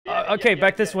Okay,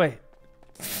 back this way.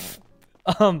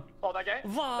 Hold okay.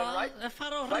 Then right.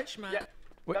 Right. Yeah.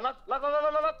 Then left.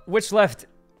 Which left?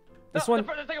 This No, one?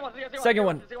 the Second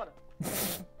one.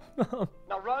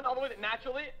 Now run all the way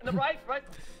naturally. And the right.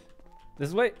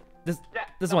 This way? This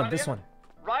one.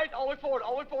 Right, all the way forward.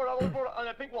 On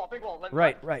the pink wall. Then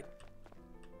Right.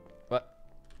 What?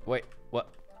 Wait, what?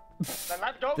 Then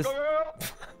left, go.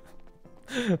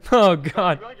 Oh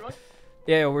god. Keep going.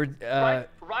 Yeah, we're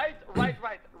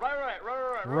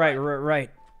Right. Right.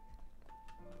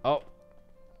 Oh.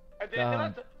 And then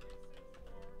left.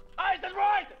 I said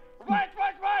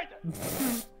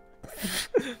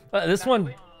right. This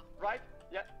one. Right.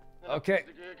 Yeah. No, Okay.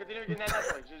 Continue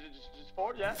naturally. Just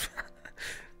forward. Yeah.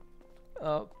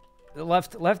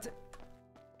 Left.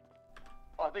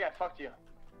 Oh, I think I fucked you.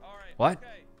 What?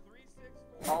 Okay, 3, 6,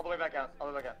 4. All the way back out.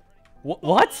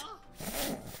 What?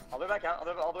 All the way back out.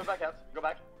 Go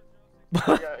back.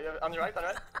 Yeah, on your right. Go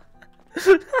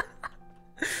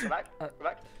back.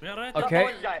 We are ready. Stop Okay.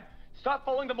 following this guy. Stop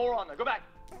following the moron. Go back.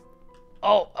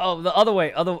 Oh, the other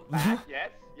way. Back.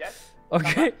 Yes.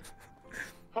 Okay.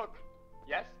 Hook.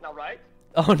 Yes. Now right.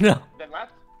 Oh no. Then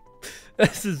left.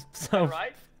 This is so. Then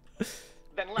right.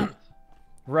 Then left.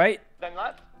 Right. Then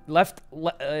left. Left.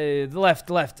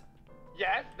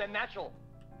 Yes. Then natural.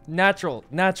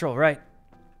 Natural. Right.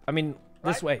 I mean,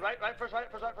 this way. Right. First right.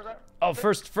 Oh,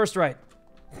 first right.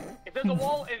 If there's a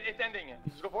wall, it's ending.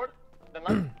 Just go forward. Then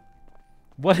left.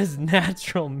 What does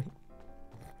natural mean?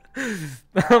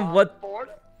 What? Forward.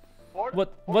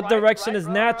 What Right, direction is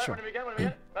right, natural? When do we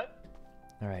get? Right.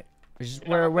 All right.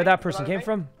 Where that person came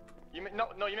from?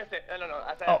 No, you missed it. No.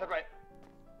 I said right.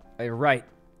 Right.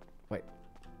 Wait.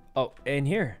 Oh, in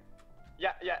here.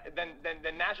 Yeah. Then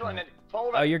natural and then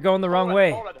follow red. Oh, you're going the wrong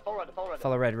way. Follow red.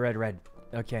 Follow red.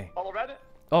 Okay. Follow red.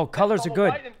 Oh, colors are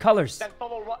good. Colors. Then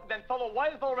follow white and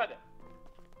follow red.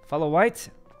 Follow white.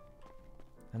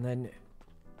 And then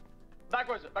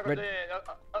Backwards. Red.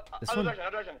 This Other one?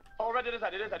 direction. Follow red to this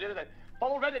side.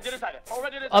 Follow red to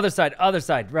this side. other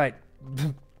side. Right.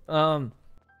 Follow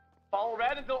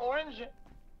red until orange.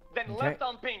 Then Okay. left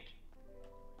on pink.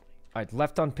 All right.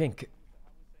 Left on pink.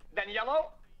 Then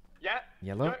yellow. Yeah.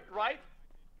 Yellow. Right.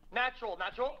 Natural.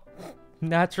 Natural.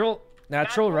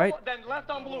 Right. Then left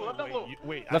on blue.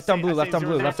 Wait, Left on blue. Left on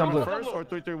blue. First or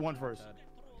 3, 2, 1 first?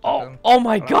 Oh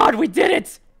my God! We did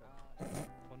it.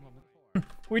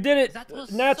 We did it. That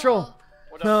was Natural.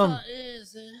 so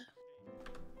easy.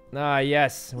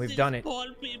 Yes, we've done it.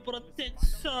 Small people take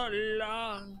so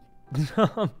long.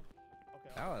 That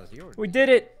was yours. We did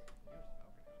it.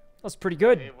 That was pretty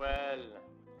good. Okay, well.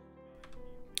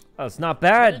 That's not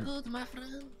Very bad. good, my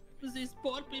friend. These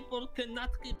poor people cannot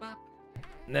keep up.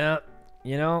 Nah,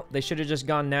 you know, they should have just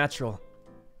gone natural.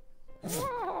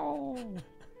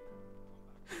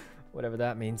 Whatever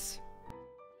that means.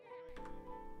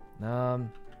 All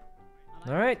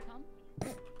right.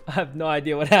 I have no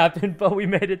idea what happened, but we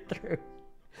made it through.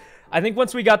 I think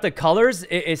once we got the colors,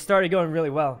 it started going really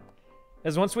well.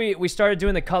 Because once we started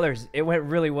doing the colors, it went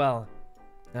really well.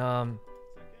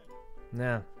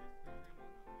 Yeah.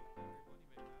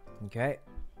 Okay.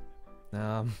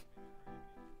 Alright,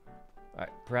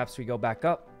 perhaps we go back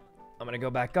up. I'm gonna go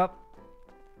back up.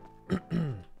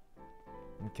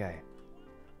 Okay.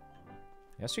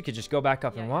 Guess we could just go back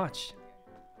up and watch.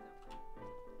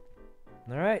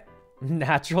 Alright.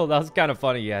 Natural, that was kind of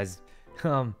funny, guys.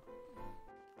 Alright.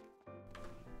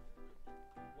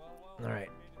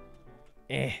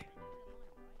 Let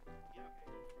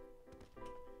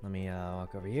me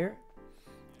walk over here.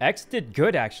 X did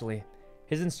good, actually.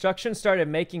 His instructions started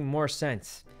making more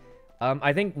sense.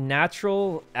 I think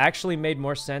natural actually made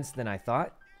more sense than I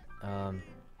thought.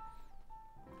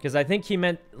 Because I think he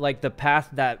meant, like, the path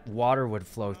that water would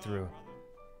flow through.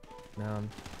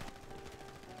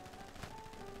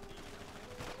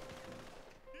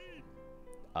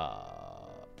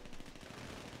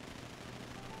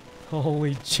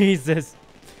 Holy Jesus.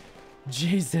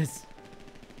 Jesus.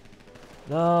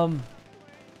 I'm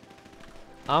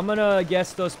gonna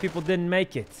guess those people didn't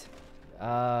make it.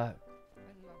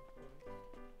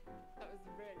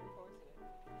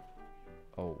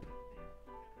 Oh.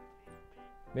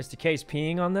 Mr. K's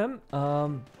peeing on them.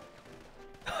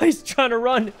 He's trying to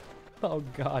run. Oh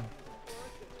God.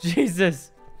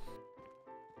 Jesus.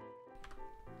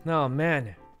 Oh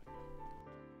man.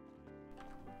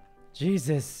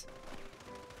 Jesus.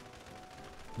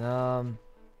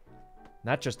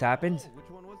 That just happened. Oh, which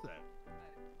one was that?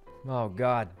 Oh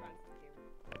God.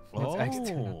 Oh. That's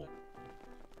extra.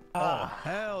 Oh,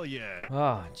 hell yeah.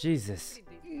 Oh, Jesus.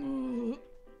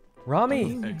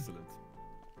 Rami. Excellent.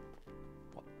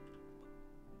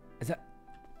 Is that...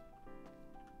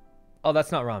 Oh,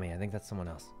 that's not Rami. I think that's someone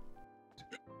else.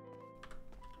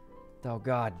 Oh,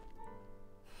 God.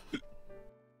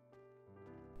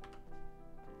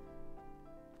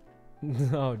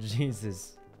 Oh,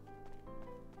 Jesus.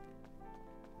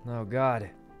 Oh, God.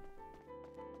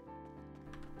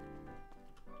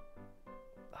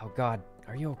 Oh, God.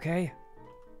 Are you okay?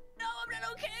 No, I'm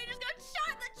not okay. I just got shot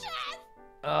in the chest.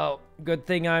 Oh, good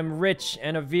thing I'm rich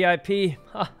and a VIP.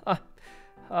 Ha, ha,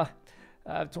 ha.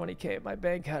 I have 20K in my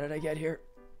bank. How did I get here?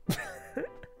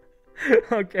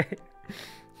 Okay.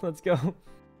 Let's go.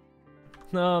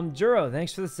 Juro,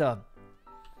 thanks for the sub.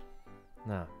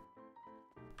 No.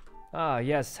 Ah,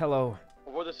 yes, hello.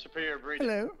 What is superior breed?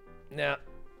 Hello. Yeah.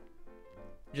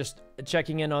 Just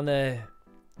checking in on the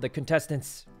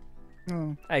contestants.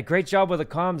 Oh. Hey, great job with the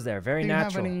comms there. Very Do you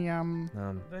natural.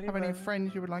 have any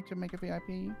friends you would like to make a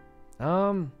VIP?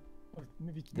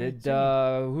 Did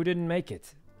who didn't make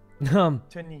it?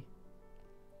 Tony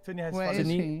has Where fun. is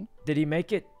he? Did he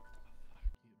make it?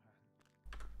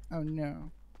 Oh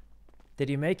no. Did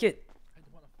he make it?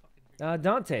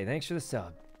 Dante, thanks for the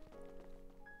sub.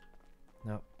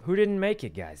 No, who didn't make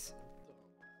it, guys?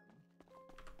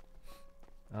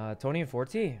 Tony and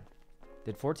Forty.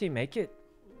 Did Forty make it?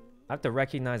 I have to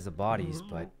recognize the bodies,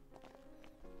 but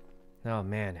oh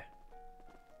man.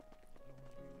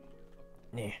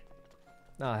 Yeah.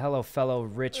 Hello, fellow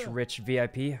rich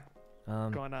VIP.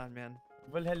 What's going on, man?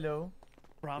 Well, hello.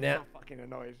 Bro, I'm Yeah. so fucking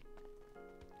annoyed.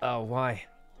 Oh, why?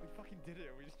 We fucking did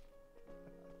it. We just...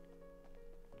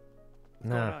 What's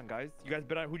Nah. going on, guys? You guys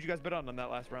bet on who'd you guys bet on that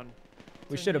last round?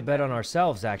 We should have bet on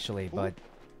ourselves, actually, but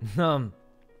Tony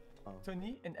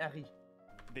and Harry.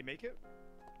 Did they make it?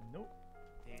 No.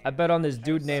 I bet on this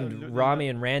dude named Absolutely Rami not.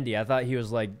 and Randy. I thought he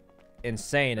was like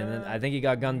insane, and then I think he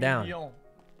got gunned down. $1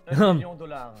 million.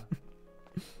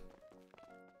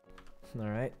 All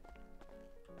right.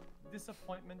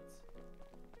 Disappointment.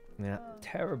 Yeah,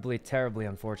 terribly, terribly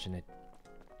unfortunate.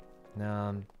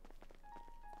 Let's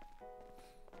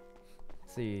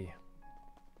see.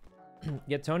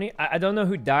 Yeah, Tony. I don't know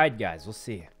who died, guys. We'll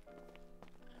see.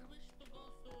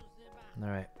 All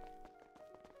right.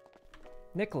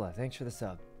 Nicola, thanks for the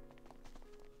sub.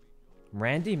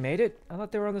 Randy made it? I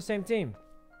thought they were on the same team.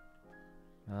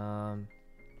 I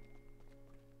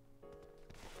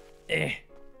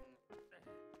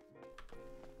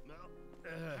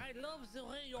love the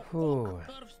way your Whew. fork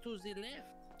curves to the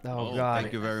left. Oh, God.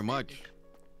 Thank you very much.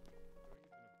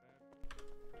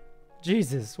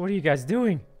 Jesus, what are you guys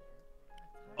doing?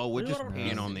 Oh, we're just You're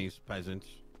peeing on busy. these peasants.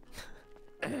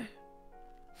 There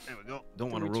we go.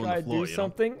 Don't want to we ruin try the to floor, do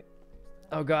something?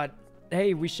 Oh, God.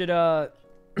 Hey, we should,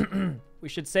 we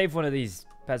should save one of these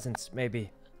peasants,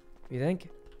 maybe. You think?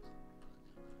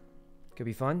 Could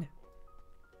be fun?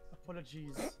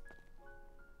 Apologies.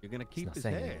 You're gonna He's keep not his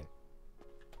saying head. anything.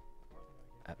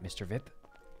 Mr. Vip?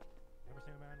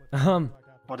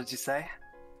 What did you say?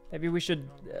 Maybe we should,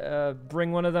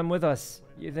 bring one of them with us.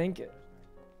 You think?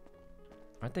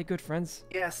 Aren't they good friends?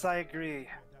 Yes, I agree.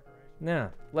 Nah,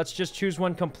 let's just choose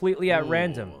one completely at Ooh.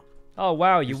 random. Oh,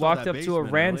 wow, you saw walked that up to a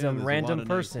basement earlier? There's a lot random of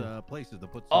person. Nice, places to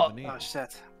put Oh. souvenirs. Oh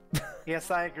shit.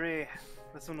 Yes, I agree.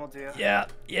 This one will do. Yeah,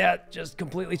 just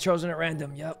completely chosen at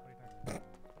random, yep.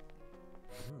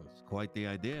 It's quite the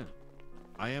idea.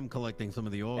 I am collecting some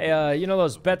of the old. Hey, you know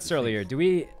those bets earlier, do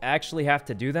we actually have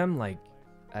to do them? Like,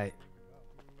 I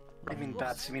mean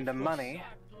bets, you mean the money?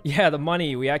 yeah, the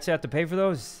money, we actually have to pay for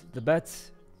those? The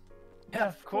bets? Yeah,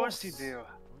 of course you do.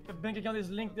 The bank account is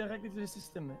linked directly to the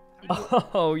system.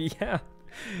 Oh, yeah.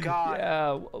 God.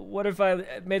 Yeah, what if I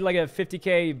made like a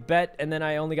 50K bet and then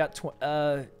I only got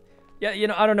yeah, you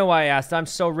know, I don't know why I asked. I'm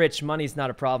so rich, money's not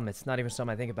a problem. It's not even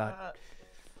something I think about.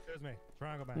 Excuse me.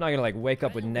 Triangle back. I'm not gonna like wake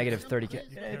up with negative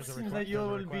 30K. It seems like you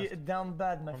will be down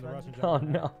bad, my From the friend. Russian Oh,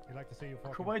 gentleman. no. He'd like to see you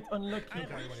fucking. Quite unlucky. I Tell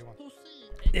you what wish he wants.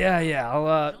 to see. Yeah,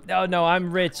 I'll, no,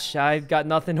 I'm rich. I've got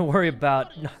nothing to worry about.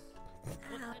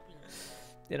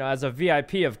 You know, as a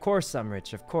VIP, of course I'm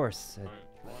rich, of course.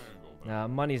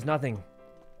 Money's nothing.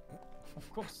 Of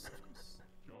course.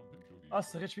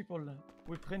 Us rich people,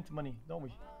 we print money, don't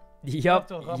we? We Yup,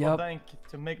 have to rob a yup. bank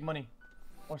to make money.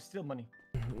 Or steal money.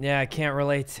 Yeah, I can't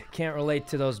relate. Can't relate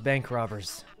to those bank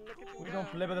robbers. We don't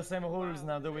play by the same rules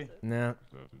now, do we? No.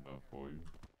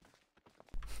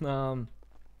 Oh,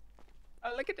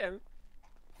 look at them.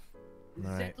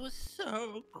 Alright. That was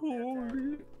so cool.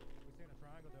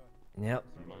 Yep.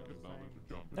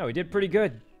 No, we did pretty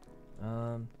good.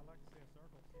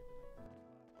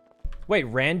 Wait,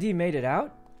 Randy made it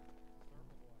out?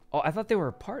 Oh, I thought they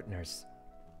were partners.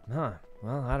 Huh.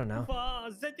 Well, I don't know.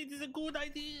 That it is a good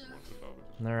idea.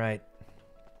 Alright.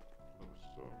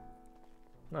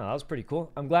 No, that was pretty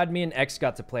cool. I'm glad me and X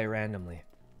got to play randomly.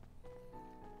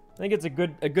 I think it's a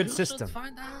good system.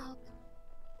 Find out.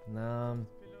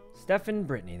 Stefan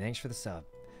Brittany, thanks for the sub.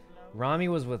 Rami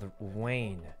was with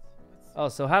Wayne. Oh,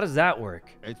 so how does that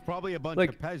work? It's probably a bunch Like,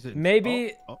 of peasants.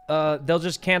 maybe they'll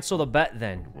just cancel the bet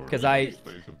then, because I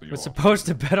was supposed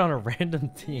to bet on a random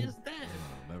team.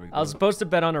 I was supposed to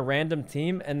bet on a random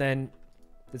team, and then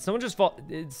did someone just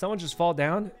fall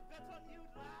down?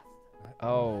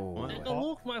 Oh. Take a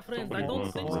look, my friend. I don't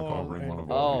think so.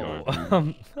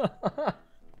 Oh.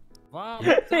 Wow.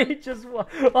 He just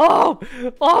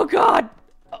oh God.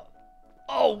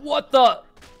 Oh, what the?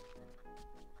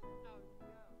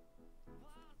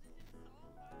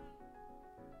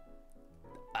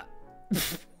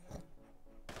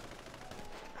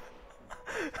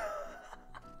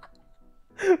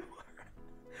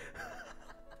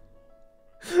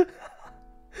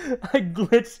 I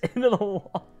glitched into the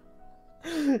wall.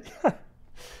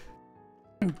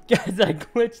 Guys, I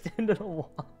glitched into the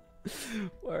wall.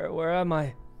 Where am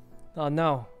I? Oh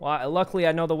no. Well, luckily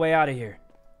I know the way out of here.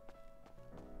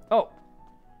 Oh.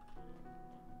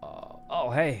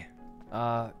 Oh, hey.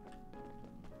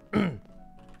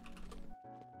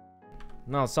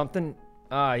 No, something.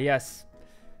 Yes.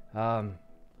 Thank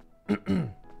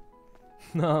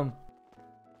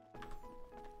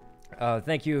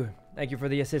you for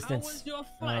the assistance. How was your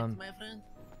flight, my friend?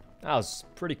 That was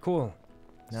pretty cool.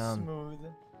 Smooth.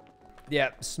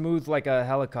 Yeah, smooth like a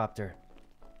helicopter.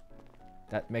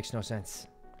 That makes no sense.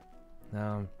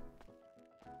 All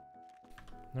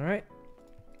right.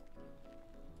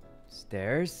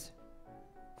 Stairs.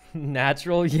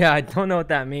 Natural. Yeah, I don't know what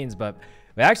that means, but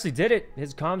we actually did it.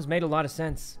 His comms made a lot of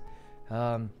sense.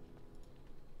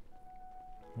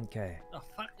 Okay. The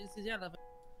fuck is this elevator?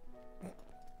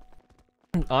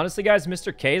 Honestly, guys,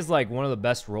 Mr. K is like one of the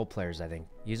best role players, I think.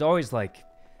 He's always like,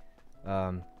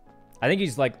 I think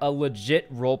he's like a legit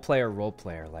role player.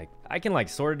 Like, I can like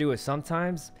sort of do it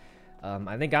sometimes.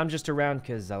 I think I'm just around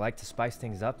because I like to spice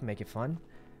things up and make it fun.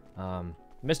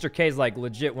 Mr. K is like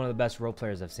legit one of the best role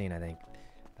players I've seen, I think.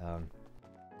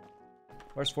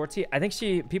 Where's 14? I think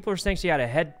people were saying she had a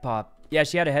head pop. Yeah,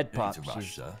 she had a head pop.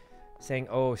 She's saying,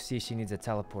 oh, see, she needs a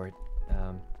teleport.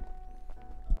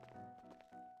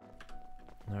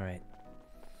 All right.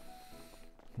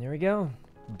 There we go.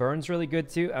 Burn's really good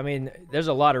too. I mean, there's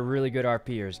a lot of really good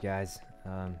RPers, guys.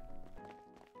 There's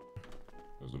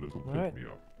a little right. pick me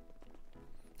up.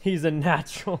 He's a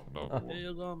natural. There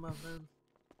you go, my friend.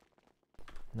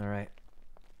 All right.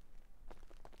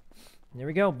 There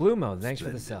we go. Blue mode. Thanks for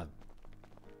the sub.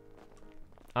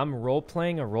 I'm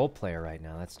role-playing a role player right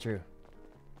now. That's true.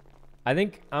 I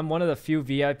think I'm one of the few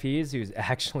VIPs who's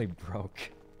actually broke.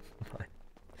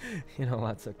 You know,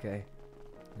 that's okay.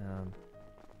 All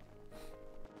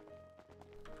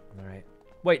right.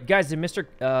 Wait, guys, did Mr.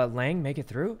 Lang make it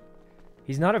through?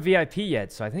 He's not a VIP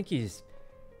yet, so I think he's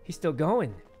still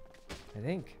going. I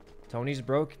think. Tony's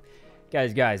broke.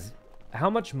 Guys, how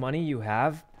much money you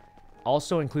have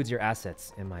also includes your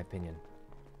assets, in my opinion.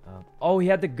 Oh, he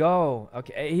had to go.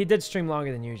 Okay, he did stream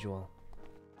longer than usual.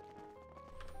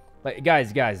 But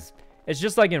guys, it's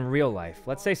just like in real life.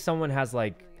 Let's say someone has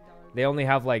like, they only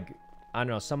have like, I don't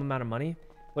know, some amount of money.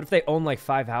 What if they own like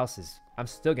 5 houses? I'm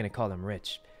still gonna call them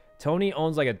rich. Tony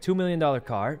owns like a $2 million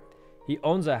car. He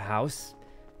owns a house.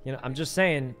 You know, I'm just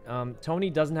saying, Tony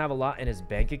doesn't have a lot in his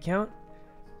bank account.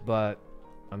 But,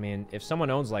 I mean, if someone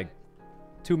owns like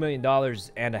 $2 million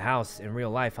and a house in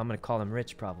real life, I'm gonna call them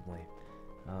rich probably.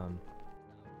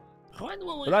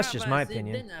 But that's just my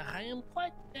opinion. I am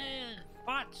quite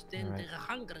parched and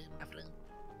hungry, my friend.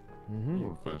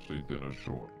 We'll fetch a dinner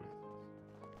shortly.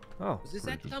 Oh. Does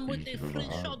that come with a free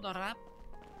shoulder wrap?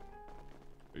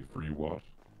 A free what?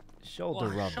 Shoulder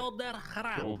rub. Shoulder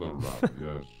wrap. Shoulder wrap,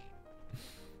 yes.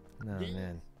 No,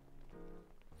 man.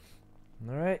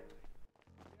 Alright.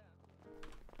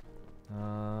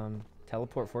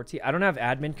 Teleport 14. I don't have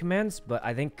admin commands, but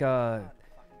I think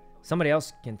somebody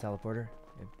else can teleport her.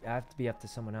 I have to be up to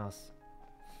someone else.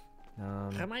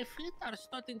 My feet are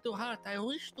starting to hurt. I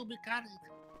wish to be carried.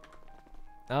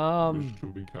 Wish to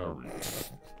be carried.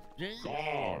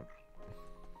 God!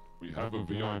 We have a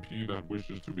VIP that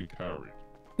wishes to be carried.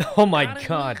 Oh my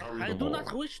god. I do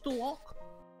not wish to walk.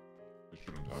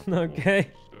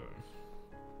 Okay.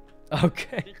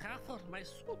 Okay. Be careful, my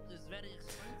suit is very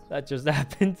expensive. That just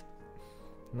happened.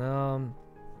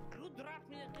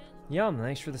 Yum,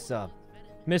 thanks for the sub.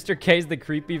 Mr. K's the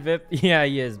creepy VIP. Yeah,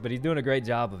 he is, but he's doing a great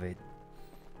job of it.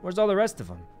 Where's all the rest of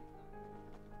them?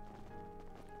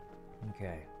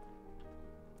 Okay.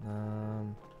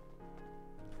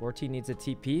 14 needs a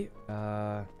TP.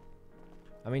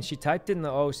 I mean, she typed it in the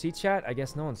OOC chat. I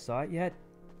guess no one saw it yet.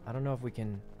 I don't know if we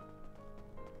can...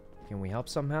 Can we help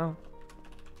somehow?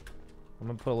 I'm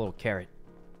gonna put a little carrot.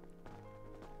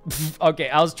 Okay,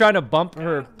 I was trying to bump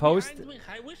her post.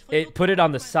 It put it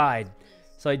on the side,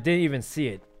 so I didn't even see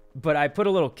it. But I put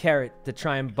a little carrot to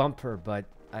try and bump her, but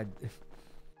I...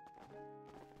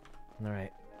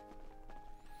 Alright.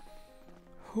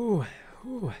 Whew.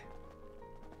 Whew.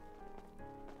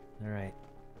 Alright.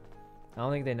 I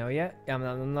don't think they know yet.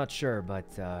 I'm not sure, but...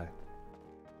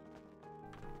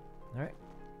 Alright.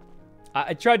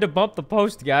 I tried to bump the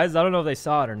post, guys. I don't know if they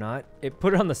saw it or not. It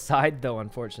put it on the side, though,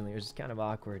 unfortunately. It was just kind of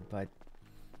awkward, but...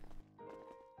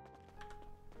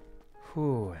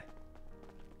 Whew.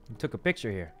 I took a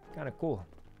picture here. Kind of cool.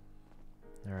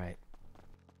 Alright.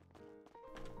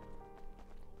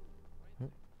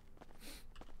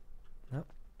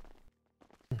 Nope.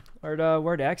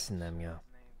 Where'd X and them go?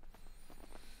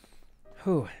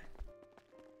 Whew.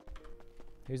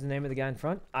 Who's the name of the guy in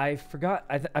front? I forgot.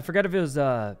 I forgot if it was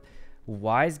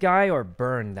Wise Guy or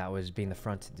Burn that was being the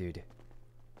front dude.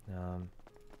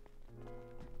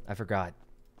 I forgot.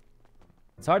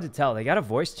 It's hard to tell. They got a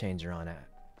voice changer on it.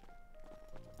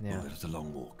 Yeah. Oh, it's a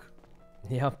long walk.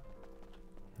 Yep.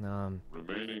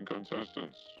 Remaining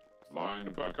contestants,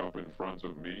 line back up in front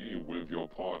of me with your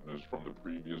partners from the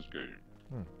previous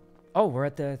game. Oh, we're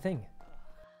at the thing.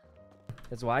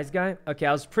 It's Wise Guy? Okay,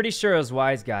 I was pretty sure it was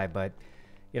Wise Guy, but,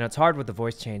 you know, it's hard with the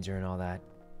voice changer and all that.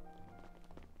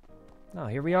 Oh,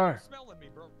 here we are.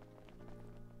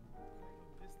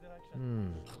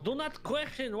 Do not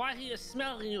question why he is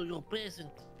smelling you, your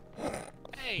peasant.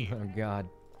 Hey, Oh, God.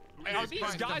 are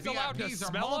these guys allowed to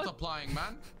smell it? Multiplying,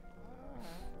 man.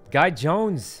 Guy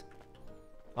Jones.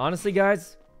 Honestly,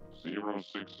 guys,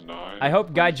 069. I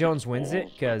hope Guy Jones wins it,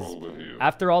 because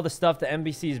after all the stuff the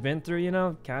NBC's been through, you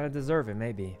know, kind of deserve it,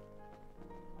 maybe.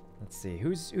 Let's see.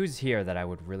 Who's here that I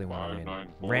would really want to win?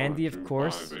 Randy, of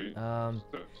course.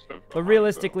 But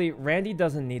realistically, Randy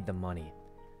doesn't need the money.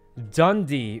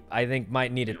 Dundee, I think,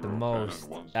 might need it the most,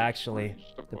 actually,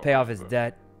 to pay off his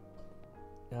debt.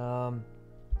 Let's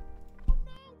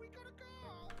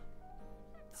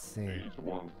see.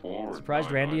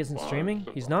 Surprised Randy isn't streaming?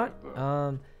 He's not?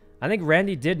 I think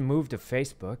Randy did move to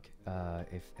Facebook,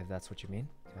 if that's what you mean.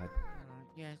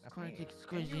 Yes, quite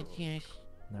exquisite, yes.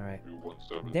 Alright.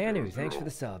 Danu, thanks for the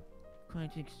sub.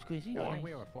 Quite exquisite.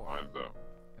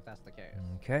 If that's the case.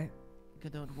 Okay.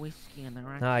 Good old whiskey in the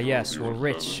right. Ah, yes, we're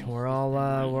rich. We're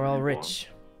all rich.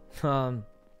 Get in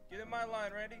my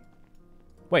line, Randy.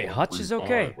 Wait, Hutch is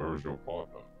okay. Where's your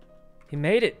partner? He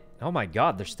made it. Oh my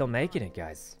God, they're still making it,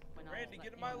 guys. Randy,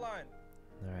 get in my line.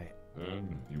 Alright.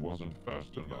 Then he wasn't fast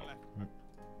enough.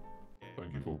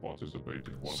 Thank you for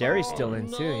participating. Sherry's still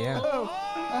in too, yeah.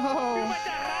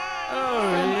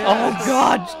 Oh,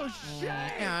 God!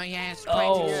 Oh, yes,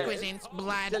 quite exquisite.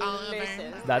 Blood all over.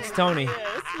 That's Tony.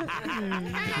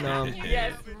 No.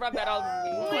 Yes, rub that all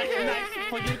over me. Quite nice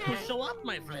for you to show up,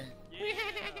 my friend.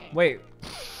 Wait,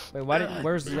 why did,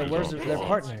 where's their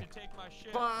partner?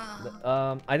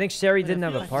 I think Sherry didn't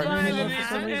have a partner anymore for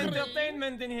some reason.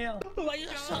 Entertainment in here. Why are you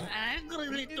so angry,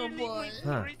 little boy?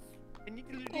 Huh.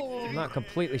 I'm not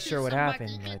completely sure what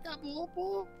happened, but...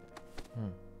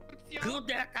 You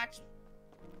dare touch...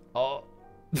 Oh.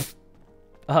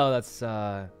 Oh, that's,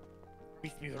 Stand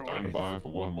by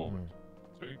for one moment.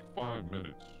 Take 5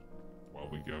 minutes while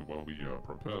we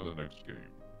prepare the next game.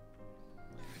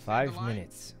 5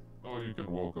 minutes. Oh, you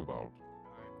can walk about.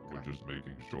 We're just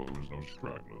making sure there was no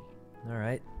stragglers.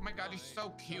 Alright. Oh my God, he's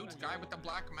so cute, guy with the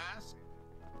black mask.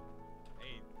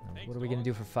 What are we gonna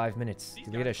do for 5 minutes?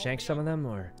 Do we gotta shank some of them,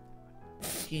 or...?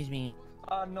 Excuse me.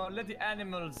 No, let the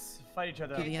animals fight each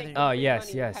other. Oh,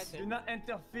 yes, yes. Do not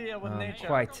interfere with nature.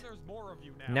 Quite.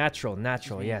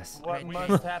 Natural, yes. What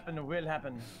must happen will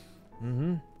happen.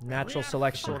 Mm-hmm. Natural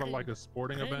selection. Sort of like a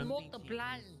sporting event.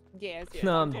 Yes.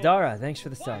 Dara, thanks for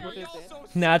the sub.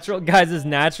 Natural, guys, is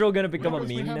natural gonna become a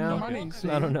meme now? I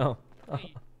don't know.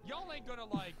 Y'all ain't gonna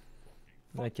like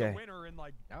okay. winner and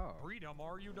like breed him,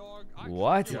 are you, dog?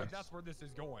 What? Feel like that's where this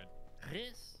is going.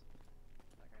 Chris,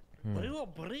 we will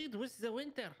breed with the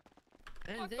winter,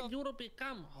 and then you will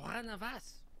become one of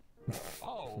us.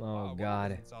 Oh, wow, God.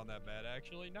 Doesn't sound that bad,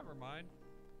 actually. Never mind.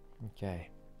 Okay.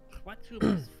 What you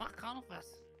must fuck all of us.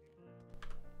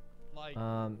 Like,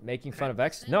 making fun of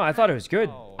X? No, I thought it was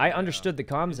good. I understood the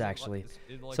comms, actually.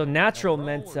 So natural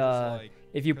meant,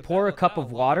 if you pour a cup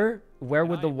of water, where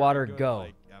would the water go?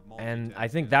 And I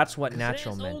think that's what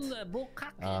natural meant.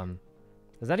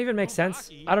 Does that even make sense?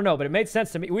 I don't know, but it made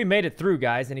sense to me. We made it through,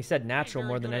 guys, and he said natural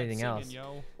more than anything else.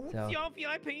 So,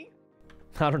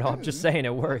 I don't know, I'm just saying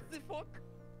it worked.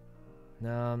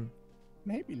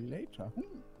 Maybe later.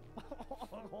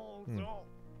 Hmm.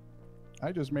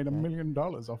 I just made $1 million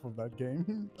off of that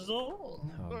game. Oh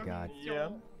god. Yeah.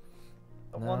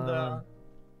 I wonder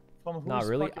from whose Not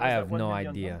really. pocket I was have that 1 no million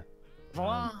idea.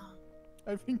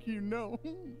 I think you know.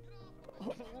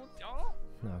 Oh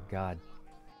god.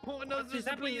 Oh no, this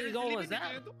happening in goal was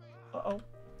that? Uh-oh.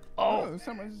 Oh.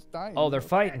 Someone's dying. Oh, they're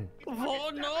fighting. Oh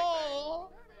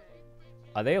no!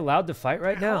 Are they allowed to fight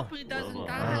right now? Hope he doesn't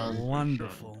die.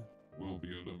 Wonderful. Will be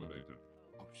eliminated.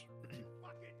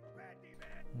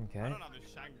 Okay.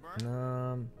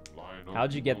 Line How'd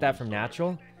up you get on that the from side.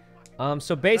 natural?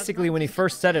 So basically when he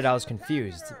first said it, I was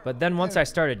confused. But then once I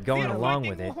started going along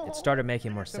with it, it started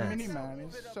making more The sense. mini-man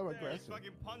is so aggressive.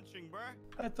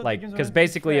 I thought Like, the games because were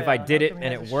basically if I fair. did How it come he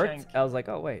and has it a worked, shank? I was like,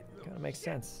 oh wait, kind of makes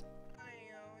sense.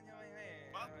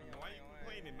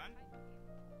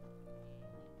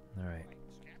 All right.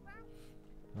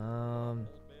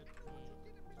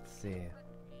 Let's see.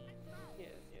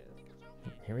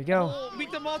 Here we go. Oh,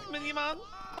 beat them up, mini man.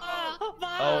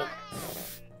 Oh.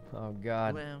 Oh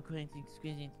god. Wow, quite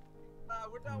exquisite.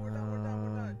 We're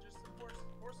done. Just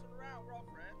horse around. We're all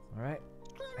friends. All right.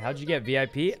 How'd you get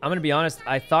VIP? I'm gonna be honest.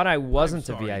 I thought I wasn't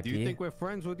a VIP. Do you think we're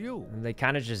friends with you? And they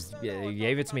kind of just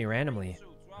gave it to me randomly.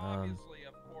 Obviously,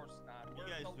 of course not. You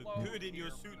guys look good in your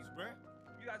suits, bro.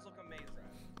 You guys look amazing.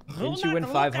 Didn't you win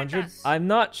 500? I'm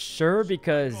not sure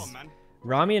because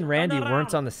Rami and Randy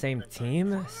weren't on the same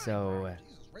team, so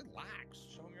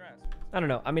I don't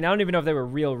know. I mean, I don't even know if they were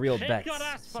real bets,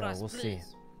 so we'll see.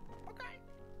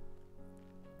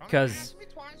 Because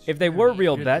if they were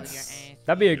real bets,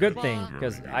 that'd be a good thing.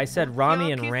 Because I said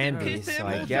Rami and Randy, so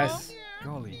I guess.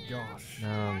 Golly gosh.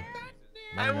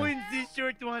 I don't know. win this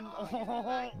short one.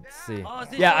 Let's see. Oh,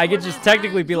 this Yeah, I could one just is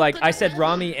technically be good. like, I said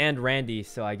Rami and Randy,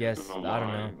 so I guess I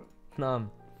don't know.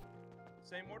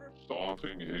 Same order?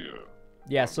 Starting here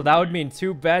Yeah, so that would mean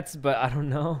 2 bets, but I don't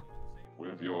know.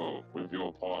 with your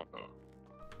partner.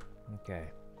 Okay.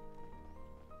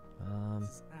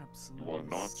 You are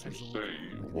not to say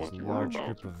what There's a you are large about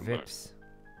group to of collect. VIPs.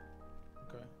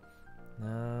 Okay.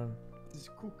 It's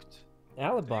cooked.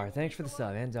 Alabar, thanks for the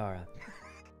sub, and Dara.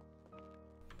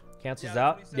 Cancels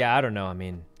out? Yeah, I don't know. I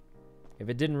mean, if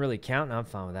it didn't really count, I'm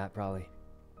fine with that, probably.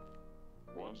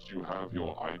 Once you have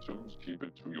your items, keep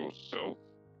it to yourself,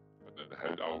 and then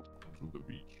head out to the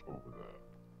beach over there.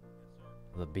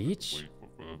 The beach? Wait for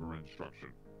further instruction.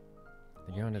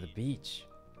 They're going to the beach.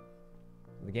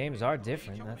 The games are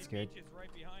different. That's good.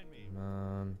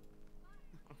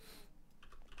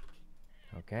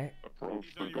 Okay.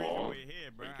 Approach the guard.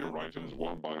 Make your items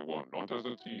one by one, not as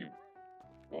a team.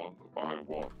 One by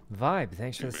one. Vibe,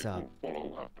 thanks for the Teammates sub. will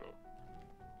follow after.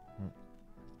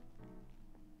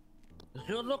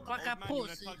 You look like a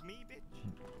pussy.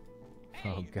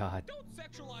 Oh god. Don't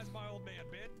sexualize my old man,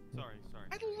 bitch. Sorry.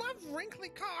 I love wrinkly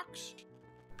cocks.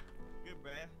 Good,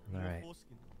 man. Alright.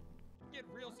 Get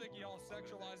real sick of y'all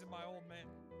sexualizing my old man.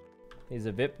 He's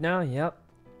a VIP now? Yep.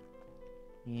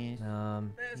 Yes.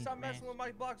 Man, stop messing with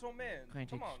my Block's old man.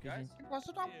 Come on, guys.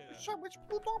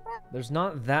 There's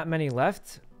not that many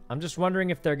left. I'm just wondering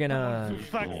if they're gonna...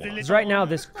 'Cause right now,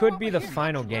 this could be the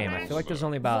final game. I feel like there's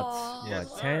only about,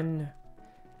 what,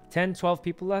 10, 12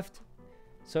 people left?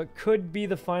 So it could be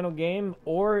the final game,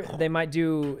 or they might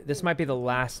do... This might be the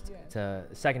last,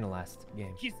 second to last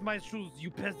game. Kiss my shoes, you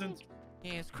peasant.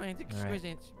 Yes, quite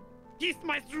exquisite. Kiss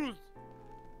my shoes.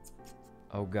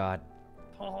 Oh god.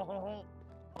 Oh.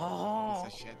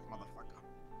 Piece of shit,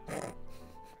 motherfucker.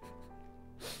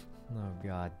 Oh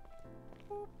god.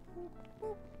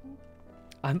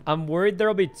 I'm worried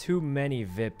there'll be too many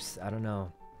VIPs. I don't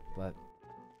know, but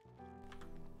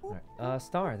alright.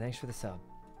 Star, thanks for the sub.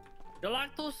 You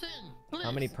like to sing? Please,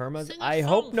 How many permas? sing a I song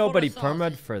hope for nobody the sauce.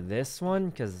 perma'd for this one,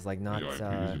 because it's like not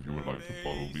VIPs, if you would like to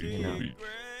follow me to the beach.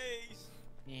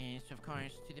 Yes, of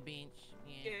course, to the beach.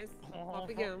 Yes. Off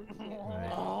we go.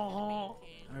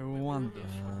 I wonder.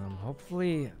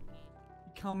 Hopefully.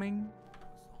 Coming.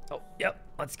 Oh, yep.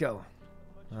 Let's go.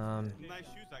 Nice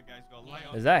shoes that guy's got.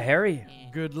 Light Is that Harry?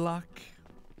 Good luck.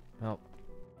 Oh.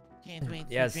 Can't wait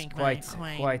to Yes, drink quite, my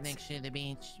wine quite. next to the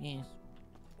beach. Yes.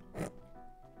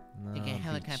 Take a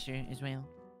helicopter as well.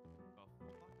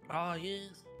 Oh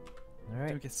yes. All right.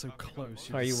 Don't get so close.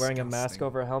 Are you wearing a mask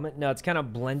over a helmet? No, it's kind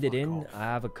of blended in. I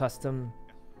have a custom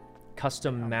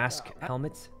mask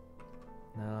helmet.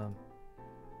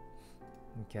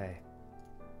 Okay.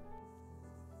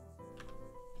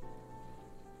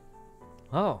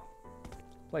 Oh,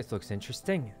 place looks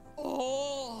interesting.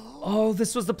 Oh,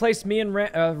 this was the place me and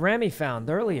Rami found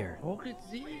earlier. Look at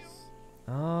this.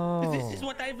 Oh. This is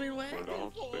what I've been waiting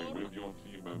for. Stay with your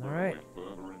team member All right. and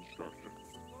wait further instruction.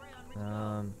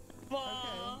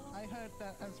 I heard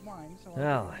that as wine, so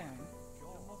Well.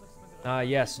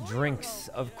 Yes, drinks.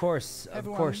 Of course, the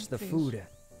please. food.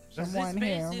 Some wine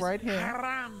here, right here.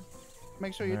 Haram.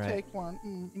 Make sure you Alright. take one.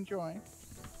 Enjoy.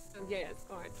 Yes,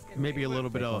 go on. Maybe a little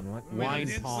bit Take of one, what? wine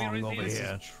Wait, pong over this is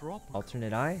here. tropical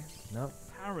Alternate eye? No.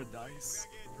 paradise.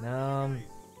 No.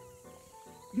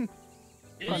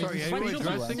 Sorry, are you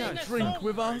addressing us? Drink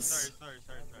with us.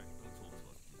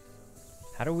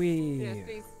 How do we... Yes,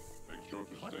 please. Make sure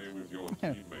to stay with your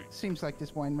teammates. Seems like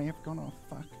this wine may have gone off.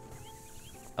 Fuck.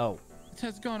 Oh, It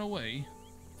has gone away.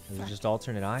 is it just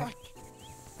alternate eye? Fuck.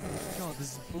 God,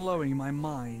 this is blowing my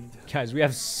mind. Guys, we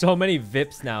have so many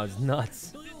VIPs now. It's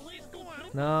nuts.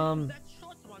 The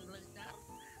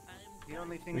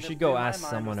only thing We that should blew go my ask mind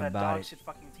someone was that about dog it. shit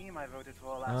fucking team I voted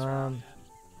for last round.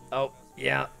 Oh,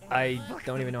 yeah. I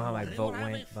don't even know how my vote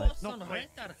went, but...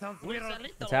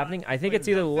 What's happening? I think it's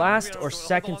either the last or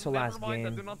second to last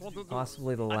game.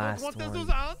 Possibly the last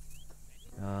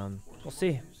one. We'll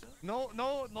see. No,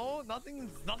 nothing.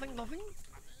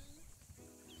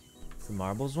 It's the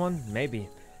marbles one? Maybe.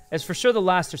 It's for sure the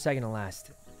last or second to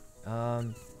last.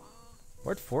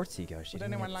 Where'd Fortsy go? She Would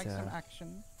didn't anyone get, like some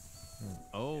action?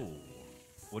 Oh,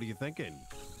 what are you thinking?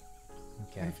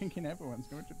 Okay. I'm thinking everyone's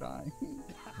going to die.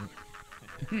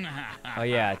 Oh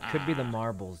yeah, it could be the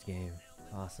marbles game.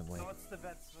 Possibly. So what's the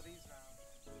bets for these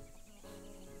rounds?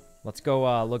 Let's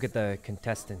go look at the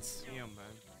contestants. Damn, man.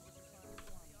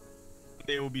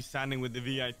 They will be standing with the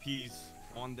VIPs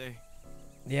one day.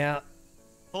 Yeah.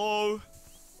 Hello,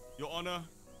 Your Honor.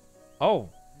 Oh.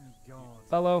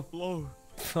 Hello. Hello.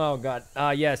 Oh god.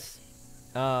 Yes.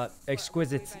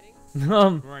 Exquisite.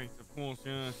 Right, of course,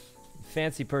 yes.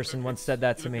 Fancy person once said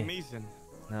that to You look me. amazing.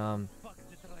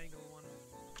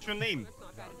 What's your name?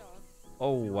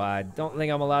 Oh, I don't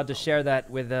think I'm allowed to share that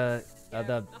with the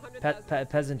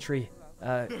peasantry.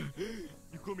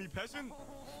 You call me peasant?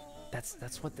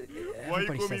 That's what the Why you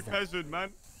everybody call me says that. peasant,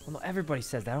 man? Well, no, everybody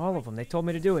says that. All of them. They told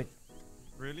me to do it.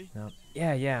 Really? No.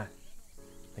 Yeah.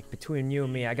 Like between you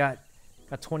and me, I got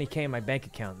 20K in my bank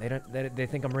account. They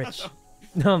think I'm rich.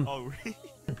 Oh, really?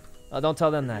 Oh, don't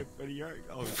tell them that. Oh, you're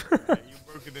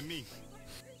broken than me.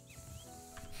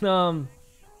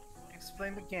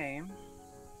 Explain the game.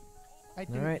 I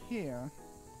didn't Alright. hear.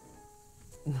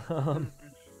 -1.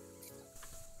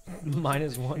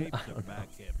 I don't know.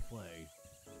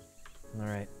 All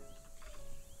right.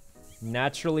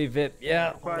 Naturally VIP.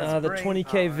 Yeah. The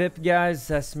 20K VIP guys.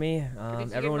 That's me.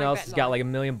 Everyone else has got like $1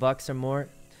 million or more.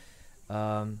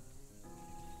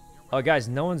 Oh, guys,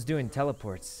 no one's doing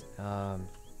teleports.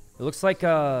 It looks like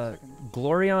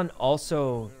Glorion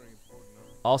also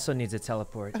needs a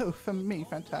teleport. Oh, for me,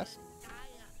 fantastic.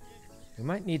 We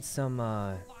might need some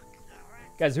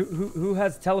guys. Who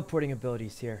has teleporting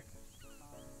abilities here?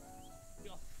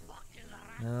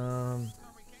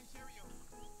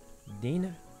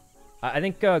 Dina. I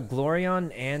think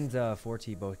Glorion and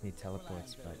Forty both need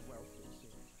teleports, but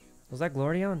was that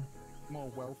Glorion? More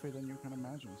wealthy than you can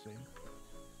imagine, see?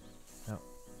 No.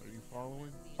 Are you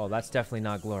following? Oh, that's definitely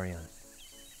not Glorion.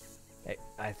 Hey,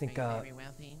 I think oh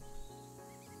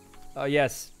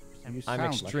yes, You I'm sound like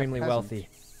a extremely peasant. wealthy.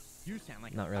 You sound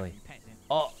like Not a really. fucking peasant.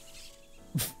 Oh.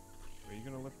 Are you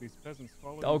gonna let these peasants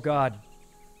follow? Oh God.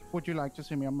 Would you like to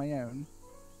see me on my own?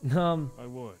 I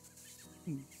would.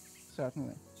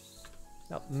 Certainly.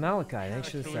 Oh, Malachi, thanks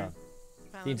for the sub.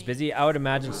 Dean's busy. I would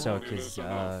imagine so, because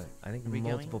I think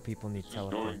multiple people need This is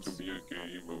going teleports. to be a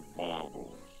game of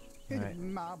marbles. Right.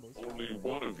 Marbles. Only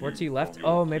one of Forty you left? from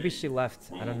your Oh, maybe team she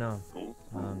left. I don't know. will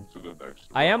go through to the next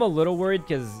I am a little worried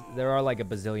because there are like a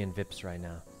bazillion VIPs right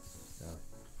now. So.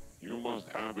 You must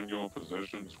have in your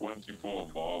possession 24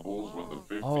 marbles when the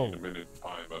 15-minute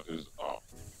timer is up.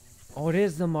 Oh, it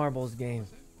is the marbles game.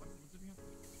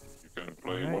 You can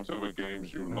play Alright. whatever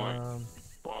games you like,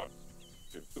 but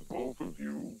if the both of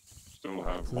you still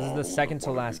have So this is the marbles second and to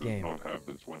one of last you does game. not have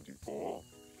the 24,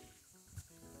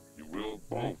 you will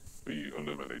both be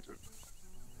eliminated.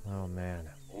 Oh man.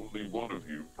 Only one of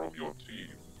you from your team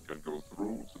can go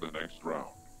through to the next round.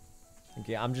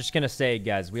 Okay, I'm just gonna say,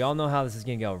 guys, we all know how this is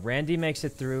gonna go. Randy makes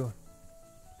it through.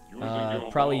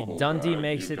 Probably marble Dundee bag,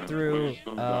 makes you it can through. place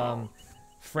them down.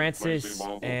 Francis Place a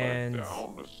marble bag and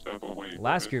down, a step away from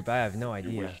last it. group, I have no If you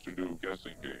idea. wish to do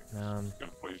guessing games, you can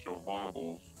place your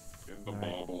marbles in the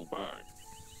Alright. marble bag.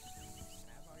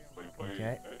 Play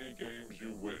Okay. any games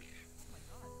you wish.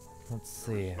 Let's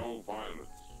see. No violence.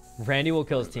 Randy will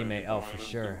kill his teammate. Oh, for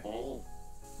sure.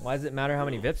 Why does it matter how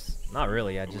many VIPs? Not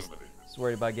really. I just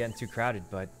worried about getting too crowded.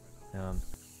 But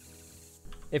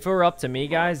if it were up to me,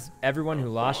 guys, everyone who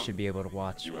lost should be able to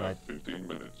watch. You But have 15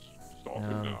 minutes. Stop it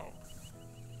now.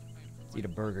 let's eat a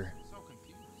burger.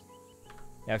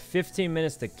 You have 15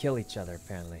 minutes to kill each other,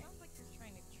 apparently.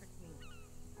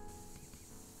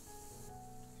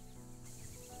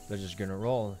 They're just gonna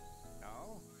roll.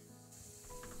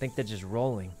 I think they're just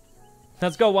rolling.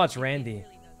 Let's go watch Randy.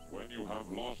 When you have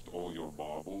lost all your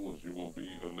marbles, you will be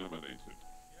eliminated.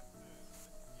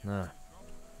 Nah. The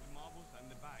marbles in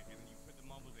the bag, and then you put the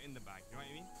marbles in the bag. You know what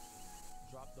I mean?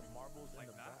 Drop the marbles like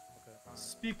in the that. Okay.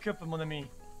 Speak up, mon ami.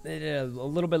 A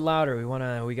little bit louder.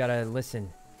 We gotta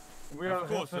listen. We are Of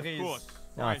course. Oh,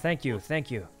 thank you.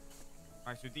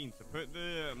 Alright, so Dean, so put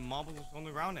the marbles on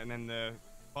the ground, and then the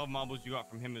 12 marbles you got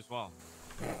from him as well.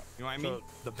 You know what I mean? So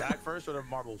the bag first or the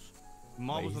marbles?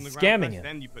 Marbles on the He's ground scamming first,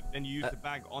 him. then you use the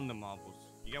bag on the marbles.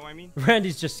 You get what I mean?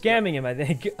 Randy's just scamming him, I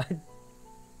think.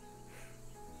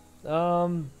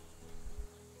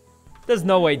 There's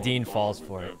no way Dean falls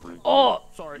for it. Oh!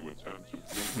 Sorry.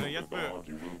 No, you have to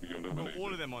put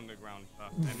all of them on the ground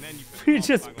first, and then you put He the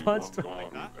just marbles punched on him.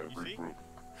 like that. You see?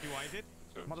 See what I did?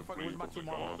 Motherfucker, where's my 2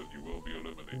 marbles?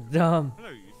 Dumb. No,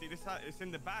 you see this? It's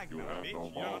in the bag now, bitch. You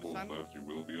don't understand?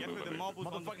 You have to put the marbles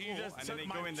on the floor, and then they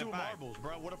go in the bag. Marbles,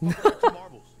 bro. What the fuck are 2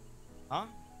 marbles? Huh?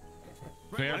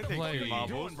 Fair I didn't take play. the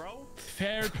marbles.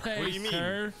 Fair play, What do you mean?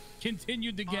 sir.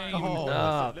 Continued the game.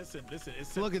 Oh, Listen.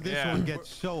 look at this one get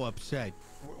so upset.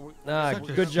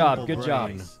 Good job.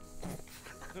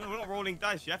 No, we're not rolling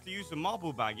dice. You have to use the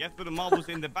marble bag. You have to put the marbles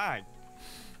in the bag.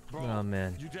 Bro, Oh,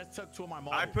 man. You just took 2 of my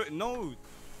marbles. I put no.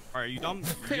 Are you dumb?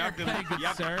 Fair You have the, play, good you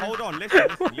have sir. Hold on, listen.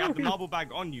 You have the marble bag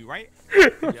on you, right?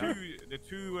 The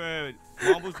two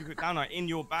marbles you put down are in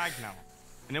your bag now.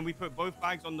 And then we put both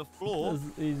bags on the floor.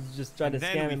 He's just trying to and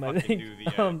scam then him, we I fucking think. do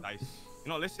the dice.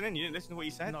 You're not listening? You didn't listen to what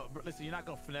he said? No, bro, listen, you're not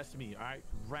gonna finesse me, alright?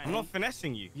 I'm not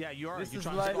finessing you. Yeah, you are. This You're is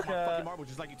trying like, to take all my fucking marble,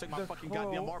 just like you took my fucking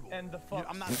goddamn marble. And the fox.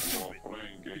 I'm not stupid.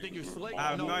 You think you're slick? I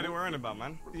have no idea what we're on about,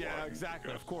 man. Yeah,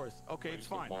 exactly. Of course. Okay, it's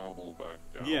fine.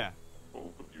 Yeah.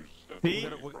 See?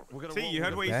 See, you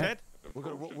heard what he said? We're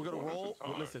gonna roll.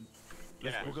 Listen.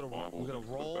 Yeah. We're gonna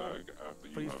roll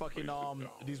for these fucking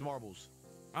these marbles.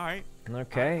 All right.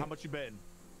 Okay. How much you betting?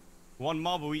 1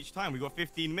 marble each time. We got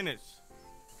 15 minutes.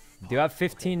 Do you have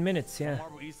 15 minutes? Yeah. 1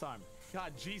 marble each time.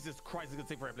 God, Jesus Christ, it's gonna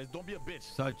take forever. Don't be a bitch.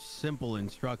 Such simple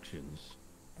instructions.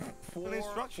 What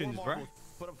instructions, bro?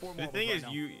 Put up 4 The marbles thing right is,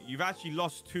 now. you've actually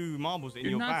lost 2 marbles in You're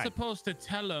your not bag. supposed to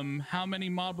tell him how many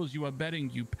marbles you are betting,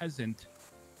 you peasant.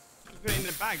 Put it in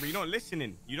the bag, but you're not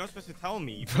listening. You're not supposed to tell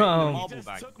me. You put it in the marble just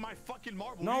bag. took my fucking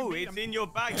marble. No, it's in your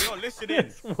bag. You're not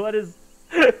listening. What is?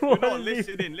 You're not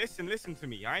listening. Listen to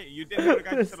me, all right? You didn't hear the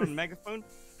guy just said on the megaphone?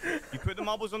 You put the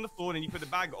marbles on the floor, and then you put the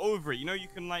bag over it. You know, you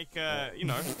can, like, you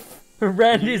know.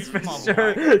 Randy's for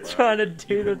sure trying to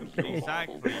do the thing.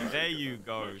 Exactly. There you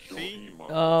go. See?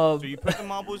 So you put the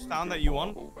marbles down that you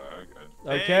want.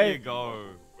 There Okay. you go.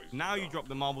 Now you drop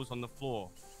the marbles on the floor.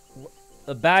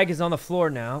 The bag is on the floor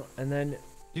now, and then.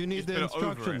 You need Just the put it over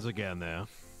instructions it. again there.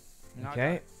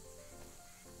 Okay.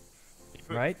 You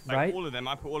put, Right, like, right. all of them.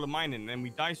 I put all of mine in, and then we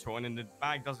dice roll, and then the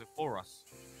bag does it for us.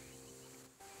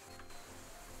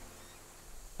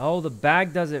 Oh, the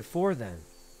bag does it for them.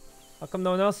 How come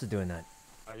no one else is doing that?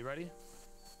 Are you ready?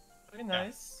 Very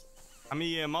nice. How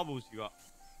many marbles you got?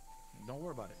 Don't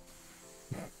worry about it.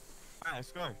 Alright,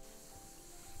 let's go.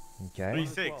 Okay. 3,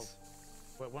 6.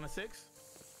 Wait, 1 to 6?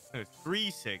 No, 3,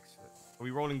 6. Are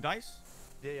we rolling dice?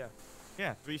 Yeah.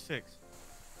 Yeah, 3, 6.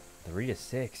 3 to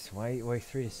 6. Why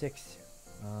 3 to 6?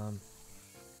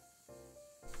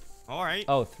 All right.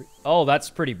 Oh, 3. Oh, that's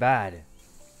pretty bad.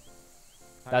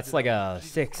 That's like a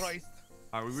 6.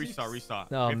 All right, we restart.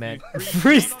 Oh We have man. to do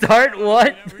 3. Restart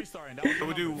what? So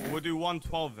we'll do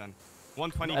 112 then.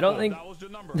 124. I don't think. That was your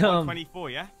number. 124,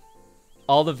 yeah.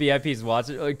 All the VIPs watch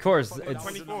it. Of course, it's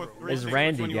 124. it's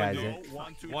Randy guys. Eh?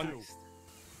 1, 2, 2.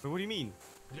 But what do you mean?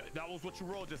 Yeah, that was what you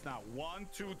rolled just now. 1,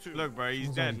 2, 2. Look, bro, he's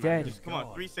dead, man. dead. Just come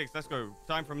on, 3, 6. Let's go.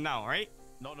 Time from now, all right?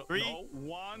 No. 3, no.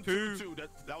 1, 2, 2, 2.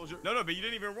 That was your. No, but you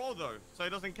didn't even roll though, so it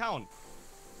doesn't count.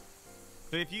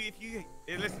 So if you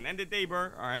listen, end the day, bro.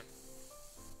 All right.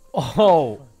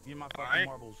 Oh. Give me my fucking Alright.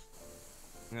 marbles.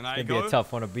 And then I It'd go. be a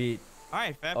tough one to beat. All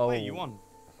right, fair play. You won.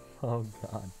 Oh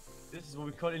god. This is what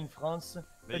we call in France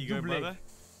There a you go, doublé. brother.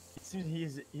 It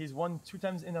seems he's won 2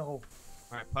 times in a row. All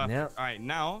right, perfect. Yeah. All right,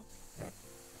 now.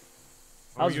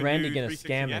 How's we Randy do gonna 3, 6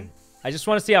 scam again? him? I just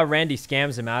want to see how Randy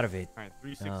scams him out of it. All right,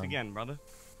 3, 6 again, brother.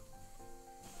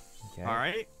 Okay. All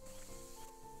right.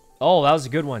 Oh, that was a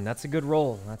good one. That's a good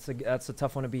roll. That's a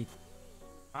tough one to beat.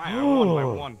 All right, I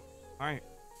won. All right.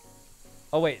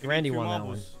 Oh wait, Give me Randy 2 won that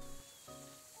marbles.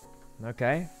 one.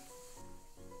 Okay.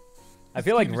 I This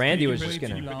feel like game is Randy taking was way just too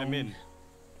gonna. Put them in.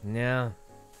 Yeah.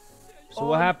 So All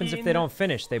what happens if they in. don't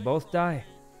finish? They both die.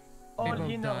 All both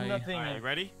in or die. nothing. All right,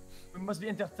 ready? We must be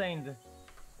entertained.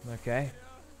 Okay.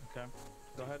 Okay.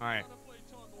 Go ahead. All right.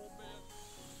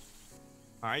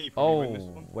 All right. You probably win this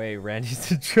Oh, one. wait,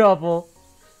 Randy's in trouble.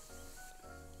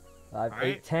 5, All 8,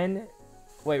 right. 10.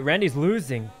 Wait, Randy's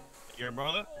losing. Your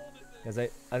brother. Because I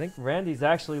think Randy's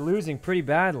actually losing pretty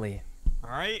badly. All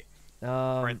right.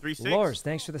 Right, 3-6. Lors,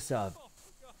 thanks for the sub.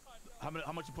 How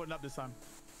much you putting up this time?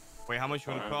 Wait, how much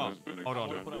you want to put up? Hold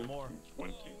on. Put up more.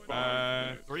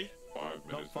 3? 5.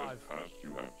 5?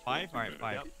 All right,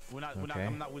 5. Yep. Okay.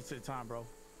 I'm not wasting time, bro. All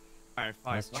right,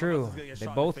 5. That's true. They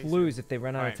both lose if they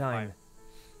run out of Alright, time.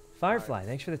 Firefly,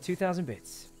 thanks for the 2,000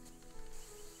 bits.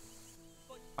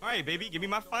 All right, baby, give me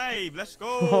my 5. Let's go.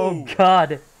 Oh,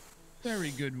 God.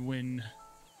 Very good win.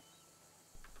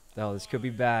 Oh, this could be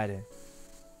bad.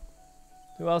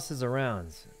 Who else is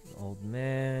around? Old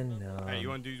man. All right, you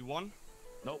want to do 1?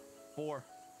 Nope. 4.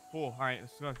 4. All right,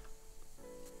 let's go.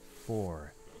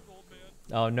 4.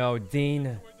 Oh, no,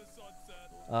 Dean.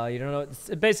 You don't know.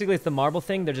 Basically, it's the marble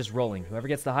thing. They're just rolling. Whoever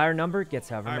gets the higher number gets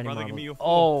however All right, many brother, marbles. give me your 4.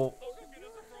 Oh.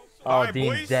 Oh, All right,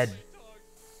 Dean's boys. dead.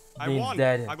 I Dean's won.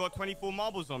 dead. I got 24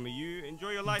 marbles on me. You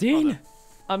enjoy your life, Dean? brother.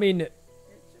 I mean,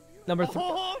 number 3.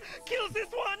 Oh, kills this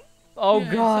one. Oh,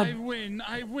 Yes, God. I win.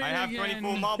 I win I have again.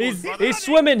 24 marbles, brother. He's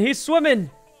swimming. He's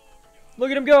swimming. Look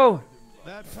at him go.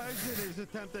 That peasant is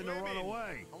attempting to run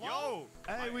away. Yo.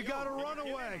 Hey, we got to run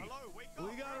away. We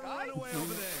got to run away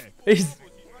over there.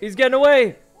 He's getting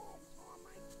away.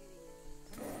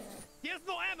 He has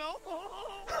no ammo.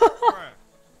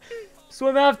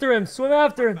 Swim after him. Swim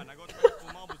after him.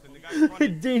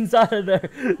 Dean's out of there.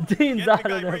 Dean's out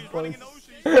of there, boys.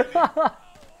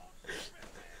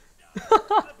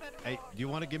 Hey, do you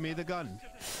want to give me the gun?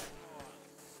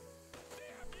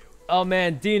 Oh,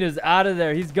 man. Dean is out of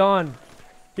there. He's gone.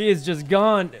 He is just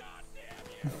gone.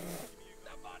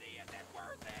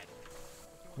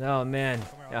 Oh, man.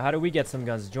 Now, how do we get some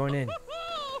guns? Join in.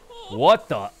 What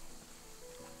the?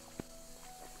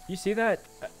 You see that?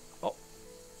 Oh.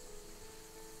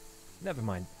 Never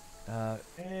mind.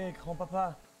 Hey,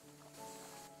 grand-papa.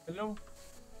 Hello?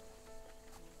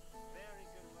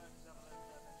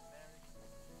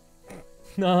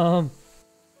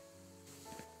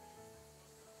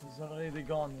 He's already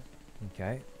gone.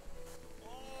 Okay.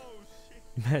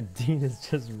 Man, Dean is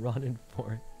just running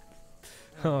for it.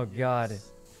 Oh, God.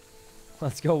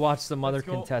 Let's go watch some other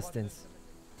contestants.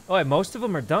 Oh, wait, most of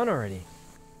them are done already.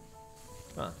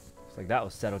 Huh. Looks like that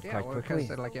was settled quite quickly.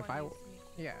 Like if I,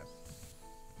 yes.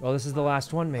 Well, this is the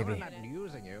last one, maybe. I'm not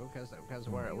using you because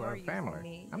we're a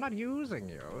family. I'm not using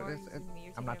you.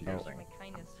 I'm not using. My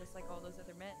kindness, just like all those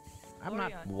other men. I'm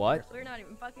not. What? We're not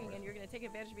even fucking, and you're gonna take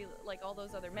advantage of me like all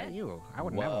those other men. You. I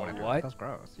would never want to do What? that. That's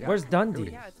gross. Yeah. Where's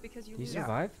Dundee? Yeah, it's because you Did he lose.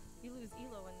 survive? You lose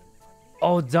Elo and.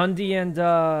 Oh, Dundee and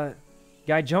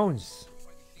Guy Jones.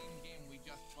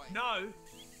 No,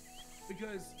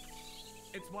 because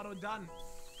it's one or done.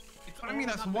 It's I mean, all or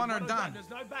that's nothing, one or done. There's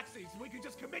no backseats. We can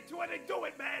just commit to it and do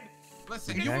it, man.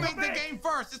 Listen, Okay. you made the game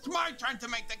first. It's my turn to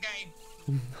make the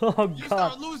game. Oh, You God.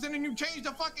 start losing and you change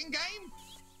the fucking game.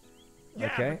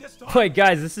 Okay. Wait,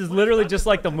 guys, this is literally just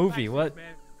like the movie. What?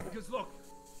 Because look,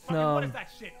 fucking what is that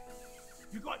shit?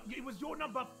 It was your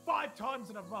number 5 times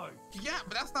in a row. Yeah,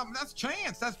 but that's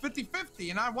chance. That's 50-50,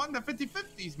 and I won the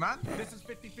 50-50s, man. This is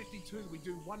 50-50 too. We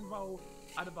do 1 roll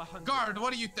out of 100. Guard,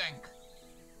 what do you think?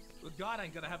 The guard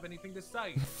ain't gonna have anything to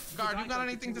say. Guard, you got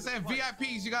anything to say?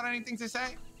 VIPs, you got anything to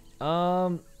say?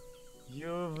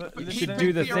 You should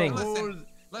do the thing. Listen,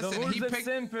 the rules he are picked...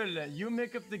 simple. You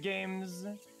make up the games.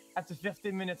 After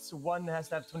 15 minutes, one has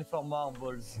to have 24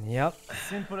 marbles. Yep.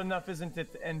 Simple enough, isn't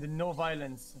it? And no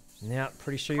violence. Yeah,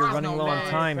 pretty sure you're running low on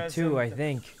time too, I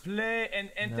think. Play and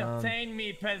entertain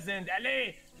me, peasant.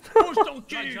 Allez! Push ton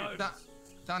cul!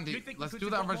 Dundee, let's do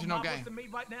the original game.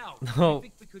 Right now? No. You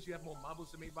think because you have more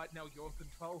marbles than me right now, you're in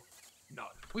control? No.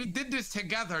 We did this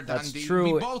together, That's Dundee.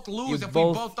 true. We both lose You if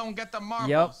both- we both don't get the marbles.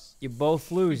 Yep, you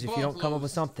both lose if you both don't come up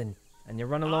with something. And you're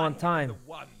running low on time.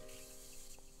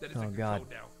 Oh, God.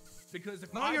 Because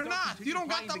if No, I you're don't not. continue You don't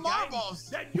got playing the game, marbles.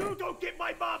 then you don't get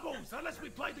my marbles unless we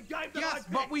play the game that I Yes,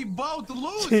 but we both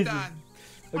lose, Jesus. Dan.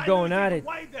 We're going at it.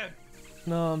 Way then.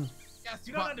 Yes,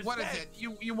 You don't but what is understand.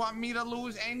 it? You want me to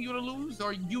lose and you to lose,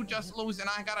 or you just lose and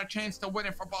I got a chance to win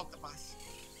it for both of us?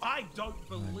 I don't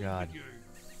believe God. in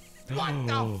you. What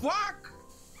the fuck?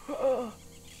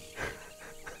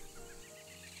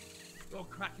 You're a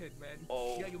crackhead, man.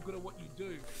 Oh. Yeah, you're good at what you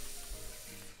do.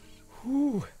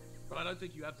 Whew. But I don't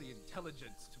think you have the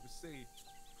intelligence to proceed.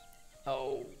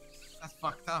 Oh. That's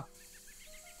fucked up.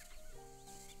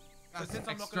 So That's since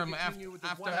I'm not extreme gonna continue with the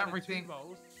after 1 out of 2 everything.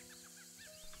 rolls,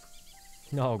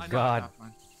 Oh, I know God. that,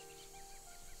 man.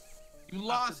 You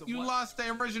lost the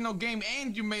original game,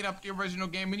 and you made up the original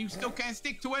game, and you still can't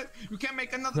stick to it. You can't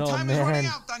make another. Time is running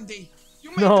out, Dundee. You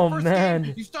made the first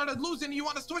game. You started losing. You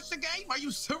want to switch the game? Are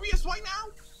you serious right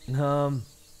now?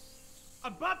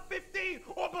 Above 50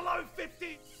 or below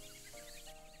 50?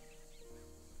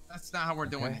 That's not how we're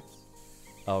doing it.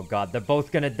 Oh God, they're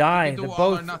both gonna die. You can do They're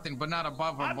all both. or nothing, but not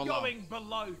above or below. I'm going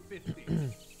below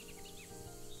 50.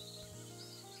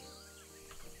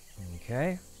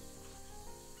 Okay.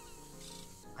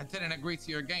 I didn't agree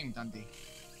to your game, Dundee.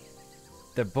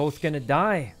 They're both gonna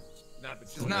die.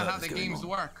 This is not how the games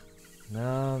work.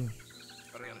 Gotta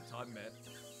get a time, man.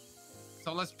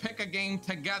 So let's pick a game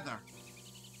together.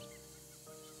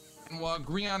 And we'll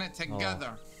agree on it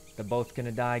together. They're both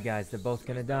gonna die, guys. They're both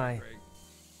gonna die.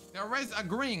 There is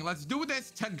agreeing. Let's do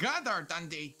this together,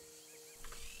 Dundee.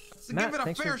 Let's Matt, give it a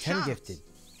thanks fair for 10 shot. gifted.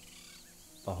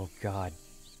 Oh God.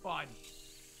 Fine.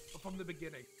 But from the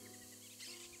beginning.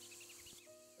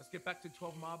 Let's get back to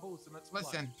 12 marbles and let's play.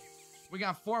 Listen, we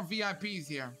got 4 VIPs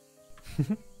here.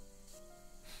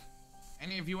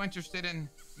 Any of you interested in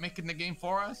making the game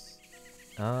for us?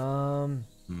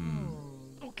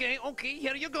 Okay,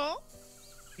 here you go.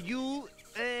 You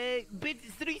bid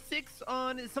 3-6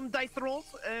 on some dice rolls.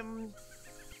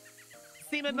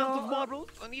 Same amount of marbles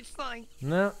on each side.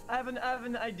 No. I have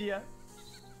an idea.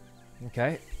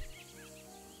 Okay.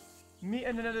 Me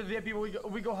and another VIP,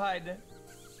 we go hide.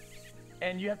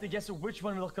 And you have to guess which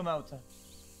one will come out.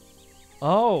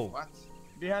 Oh. What?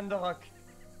 Behind the rock.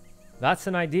 That's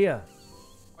an idea.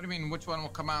 What do you mean, which one will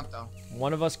come out, though?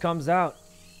 One of us comes out.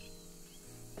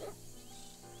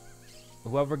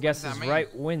 Whoever guesses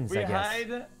right wins, I guess.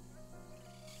 We hide.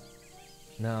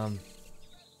 No.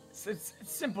 It's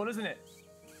simple, isn't it?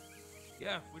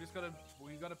 Yeah, we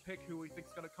gotta pick who we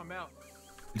think's gonna come out.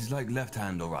 It's like left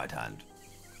hand or right hand.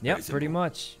 Yep, pretty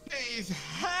much. Please,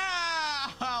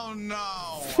 hell no!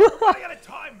 I got a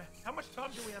time. How much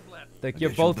time do we have left? Like you're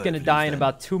both gonna die in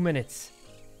about 2 minutes.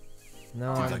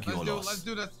 No. Let's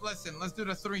do the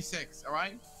 3-6, all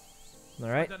right? All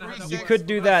right. 3-6, You could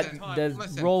do that.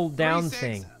 listen, The roll down 3-6,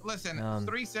 thing. Listen,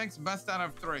 3-6, best out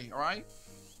of 3, all right?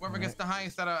 Whoever gets the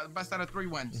highest best out of 3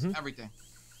 wins everything.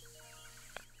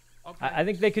 Okay. I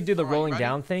think they could do the All right, rolling ready?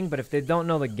 down thing, but if they don't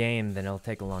know the game, then it'll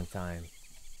take a long time.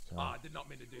 So. I did not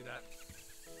mean to do that.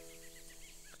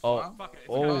 Oh. Well, fuck it, it's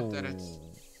Oh. Did it.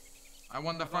 I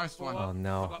won the first one. Oh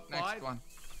no. Next one.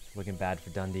 Looking bad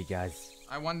for Dundee, guys.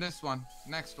 I won this one.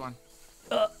 Next one.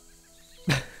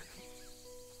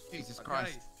 Jesus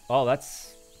Christ. Oh,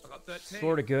 that's I got 13.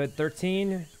 sort of good.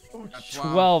 13, Got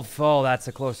 12. Oh, that's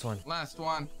a close one. Last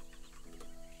one.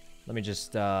 Let me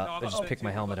just I let me just pick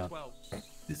my helmet up.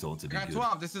 This ought to I be got good.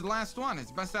 12. This is the last one.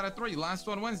 It's best out of 3. Last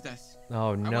one wins this. Oh I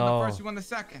won the no. first, you won the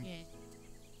second.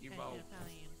 You roll. What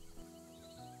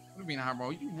do you mean I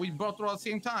roll? We both roll at the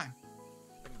same time.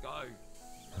 Then go.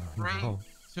 3, no.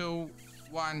 2,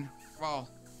 1, roll.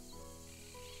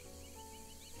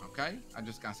 Okay, I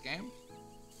just got scammed.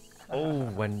 Oh,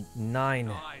 when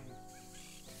 9.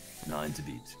 9 to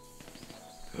beat.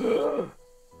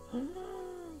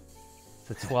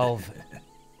 It's a 12.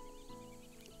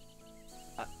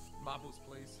 Marbles,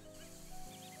 please.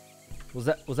 Was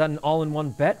that an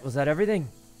all-in-one bet? Was that everything?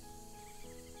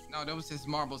 No, that was his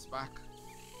marbles back.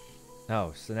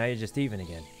 Oh, so now you're just even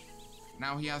again.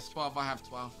 Now he has 12, I have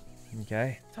 12.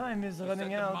 Okay. Time is You running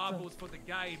set the out. marbles for the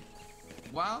game.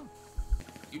 Well,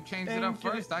 you changed it Thank up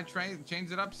you. first. I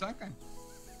changed it up second.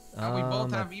 Now we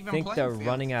both have I even think playing they're fields.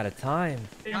 running out of time.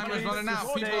 Time is running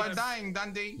out. People are days. dying,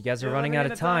 Dundee. You guys are You're running out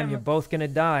of time. You're both gonna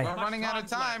We're die. running out of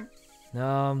time.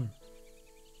 Um.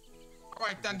 All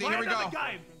right, Dundee, Play here we go. another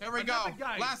game. Here we go. Another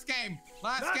game. Last game.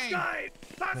 Last Last game. game.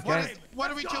 Last Okay. game.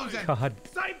 What are we Let's go. choosing? God.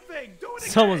 Same thing. Do it again.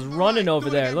 Someone's All running right, over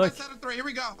do it there. again. Look. Best out of 3. Here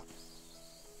we go.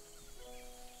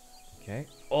 Okay.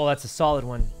 Oh, that's a solid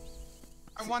one.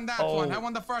 I won that Oh. one. I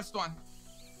won the first one.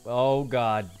 Oh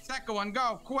God. Second one,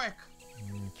 go quick.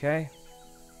 Okay.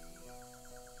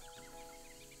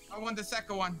 I won the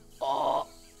second one. Oh.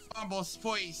 Bumbles,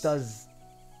 please.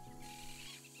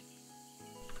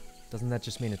 Doesn't that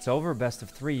just mean it's over? Best of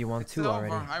 3. You won It's 2 over.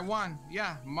 already. I won.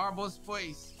 Yeah, marbles,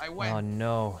 please. I win. Oh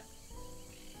no.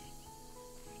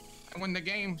 I win the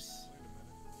games.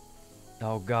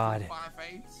 Oh God.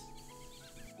 5-8.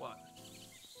 What?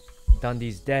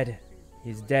 Dundee's dead.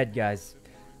 He's dead, guys.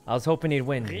 I was hoping he'd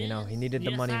win. You know, he needed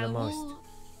the money the most.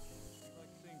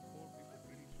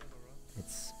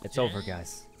 It's over,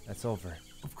 guys. That's over.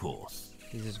 Of course.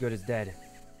 He's as good as dead.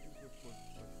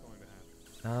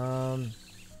 Oh.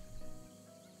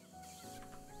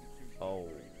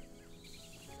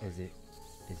 Is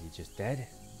he just dead?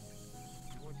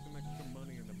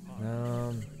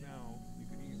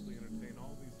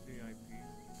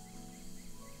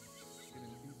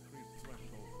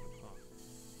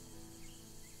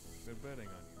 betting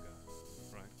on you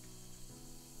guys, right?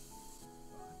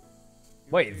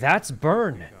 Wait, that's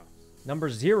Burn. Number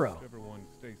 0. Whichever one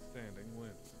stays standing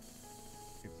wins.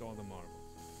 It's all the marbles.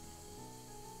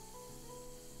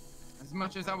 As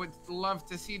much as I would love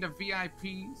to see the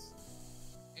VIPs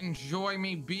enjoy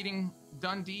me beating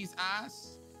Dundee's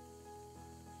ass,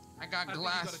 I got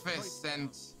glass fists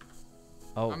and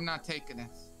I'm not taking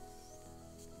it.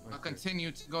 I'll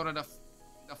continue to go to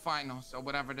the finals or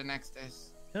whatever the next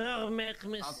is. Oh, make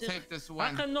me I'll sick. take this I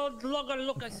one. can no longer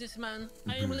look at this man.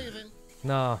 I am leaving.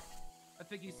 No. I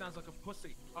think he sounds like a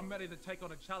pussy. I'm ready to take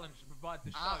on a challenge to provide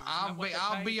the show.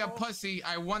 I'll be a pussy.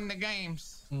 I won the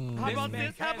games. How about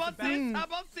this? How about this? How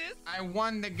about this? I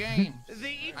won the game.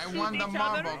 They each I shoot won the each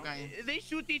marble other. game. They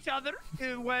shoot each other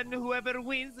when whoever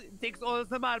wins takes all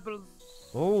the marbles.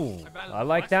 Oh, I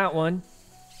like that one.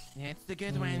 That's the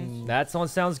good one. That one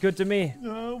sounds good to me.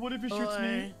 What if he shoots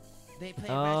me? They play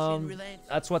Russian roulette.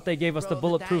 That's what they gave us the Roll the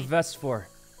bulletproof dice. vest for.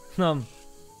 One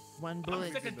I'm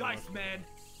bullet. sick of dice, man.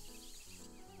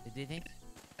 Did it?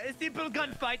 A simple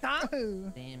gunfight, huh?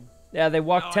 Damn. Yeah, they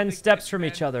walk No, I 10 think steps from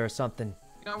each other or something.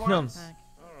 You know what? Num.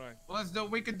 Well,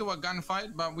 we could do a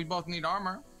gunfight, but we both need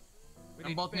armor.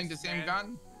 We both need the fists, same man.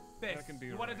 gun. Fist.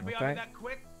 You wanted to be Okay. over that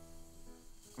quick?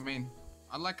 I mean,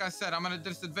 like I said, I'm at a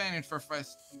disadvantage for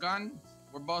fist. Gun,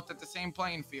 we're both at the same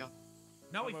playing field.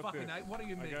 No, he How about fucking this? ain't. What do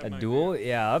you mean? A duel?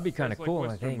 Yeah, that'd be kind of That's cool, like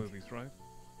I Western think. movies, right?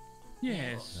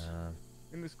 Yes.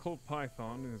 In this Colt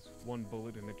Python is one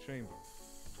bullet in a chamber.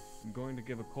 I'm going to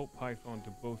give a Colt Python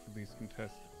to both of these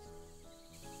contestants.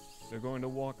 They're going to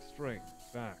walk straight,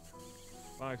 back.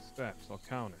 5 steps, I'll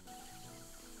count it.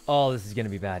 Oh, this is gonna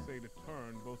be bad. Say to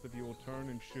turn, both of you will turn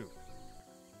and shoot.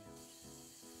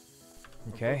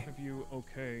 Okay. Are both of you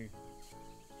okay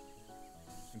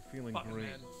and feeling Fucking green?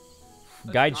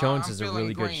 man. Guy Jones I'm is a feeling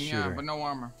really good green, shooter. Yeah, but no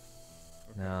armor.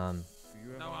 Do you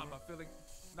have No armor? armor. Feeling.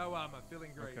 No armor.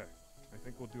 Feeling great. Okay. I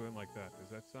think we'll do it like that. Does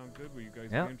that sound good? Will you guys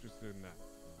Yeah. be interested in that?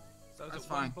 So That's it's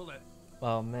one fine. bullet.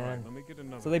 Oh man. let me get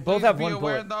another So they one. both Please have be one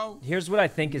aware, bullet. though, Here's what I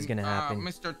think is gonna happen.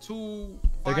 Mr. 2,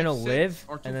 They're gonna 5, 6, live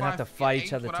or and then have to 2, 5, fight 8,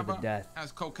 each other to the whatever, death.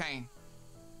 Has cocaine.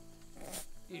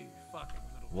 You fucking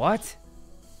little. What?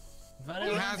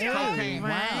 He has cocaine.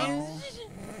 Wow.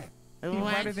 He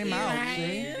ratted him out,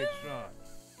 see? You get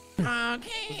shot.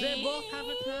 They both have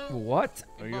it now. What?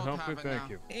 Oh, you both helped have it? it Thank now.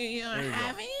 you. You There you go.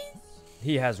 have it?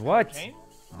 He has what? Do you need a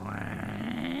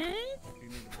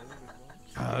bullet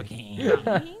as well?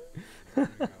 Okay.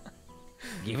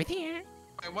 Give it here.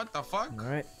 Wait, what the fuck? All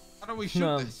right. How do we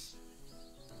shoot this?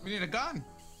 We need a gun.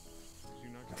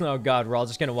 Oh God, we're all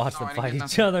just gonna watch No, them I didn't fight get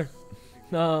each nothing.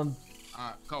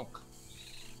 other. Coke.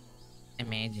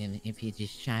 Imagine if you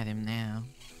just shot him now.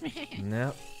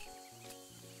 No.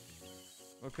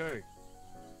 Okay.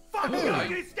 Fuck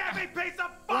you, you scabby piece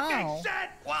of fucking shit!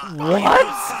 What?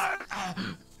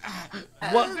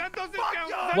 What? That doesn't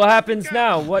count. What happens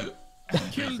now? What?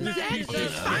 Kill this piece of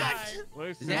shit.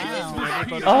 Listen, Oh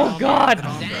everybody calm God!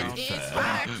 down. That is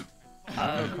fact.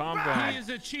 Calm He down. is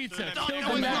a cheater. Don't Kill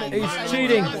know the that. man. He's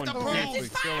cheating.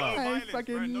 Please, chill out. I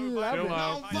fucking love Chill it.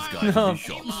 out. This guy No.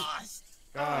 should be shot. Lost.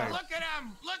 Guys, Look at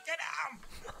him. Look at him.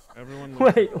 everyone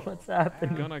Wait, listen. what's The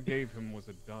happening? gun I gave him was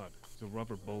a dud. It's a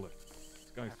rubber bullet.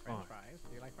 This guy's fine.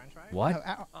 Do you like French fries? What?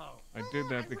 Oh. I did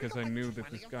that because I knew that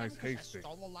this guy's hasty.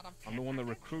 I'm the one that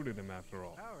recruited him after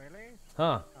all. Oh, really?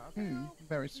 Huh?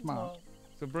 Very smart.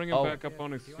 So bring him Oh. back up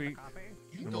on his feet.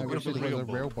 And I we'll wish give it the was real a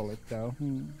real bullet. bullet, though.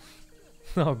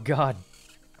 Oh God.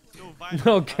 Still violent,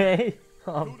 Okay.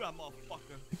 Shoot that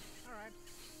motherfucker.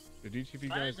 Did each of you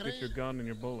guys get your gun and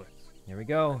your bullets? Here we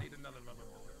go.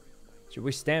 Should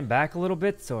we stand back a little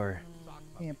bit, or?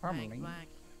 Yeah, probably.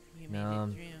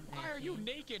 No. Why are you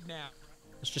naked now?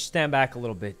 Let's just stand back a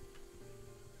little bit.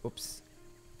 Oops.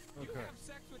 Okay.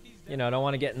 You know, I don't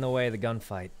want to get in the way of the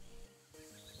gunfight.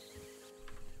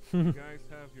 You guys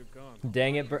have your gun.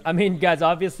 Dang it. I mean, guys,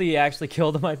 obviously he actually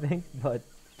killed him, I think, but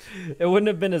it wouldn't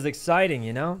have been as exciting,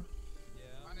 you know?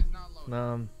 Mine is not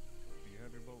loaded. Do you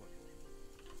have your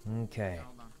bullet? Okay.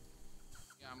 Hold on.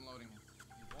 Yeah, I'm loading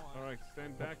it. All right,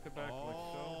 stand back to back like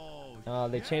so.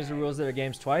 They changed the rules of their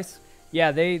games twice?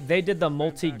 Yeah, they did the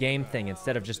multi-game thing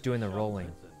instead of just doing the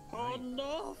rolling. Oh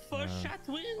no, first shot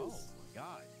wins.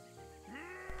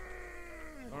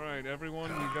 All right, everyone,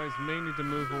 you guys may need to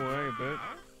move away a bit.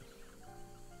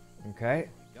 Okay.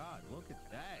 God, look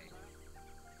at that.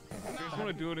 You guys want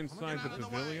to do it inside the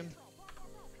pavilion?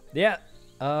 Yeah.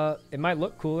 It might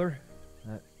look cooler.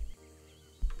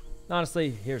 Honestly,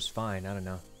 here's fine. I don't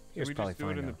know. Can Here's we probably just do it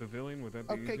fine in now. the pavilion? Would that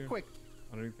be Okay, easier? quick.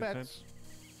 Underneath the tent? Bets.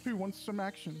 Who wants some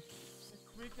action?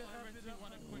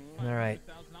 All right.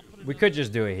 We could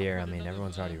just do it here. I mean,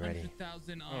 everyone's already ready.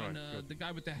 100,000 on the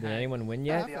guy with the hat. Did anyone win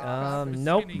yet?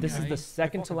 Nope. This is the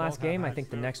second to last game. I think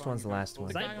the next one's the last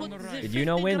one. Did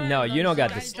YUNO win? No, YUNO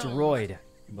got destroyed.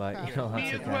 But, you know,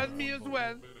 that's okay. Me as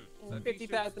well.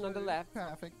 50,000 on the left.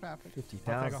 Perfect.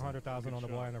 50,000. I'll take 100,000 on the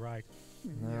boy on the right.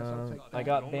 I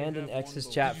got banned in X's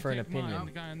chat for an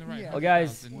opinion. Well,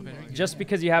 guys, just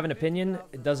because you have an opinion,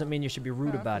 it doesn't mean you should be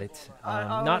rude about it.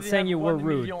 Not saying you were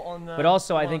rude, but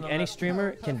also I think any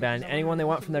streamer can ban anyone they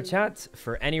want from their chat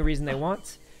for any reason they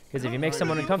want. Because if you make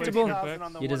someone uncomfortable,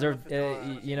 you deserve,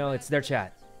 you know, it's their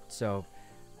chat. So,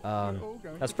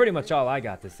 that's pretty much all I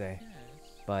got to say.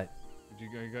 But.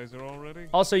 You guys are all ready?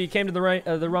 Also, you came to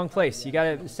the wrong place. You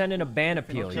gotta send in a ban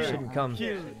appeal. You shouldn't come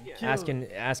asking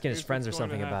his friends or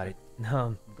something about it.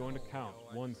 I'm going to count.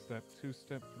 1 step, 2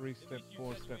 step, 3 step,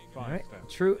 4 step, 5 step.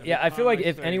 True. Yeah, I feel like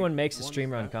if anyone makes a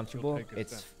streamer uncomfortable,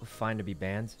 it's fine to be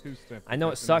banned. I know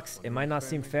it sucks. It might not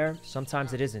seem fair.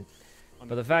 Sometimes it isn't.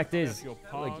 But the fact is,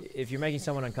 like, if you're making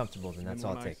someone uncomfortable, then that's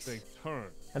all it takes.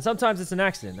 And sometimes it's an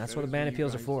accident. That's what the ban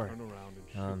appeals are for.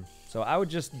 So I would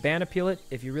just ban appeal it.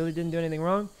 If you really didn't do anything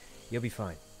wrong, you'll be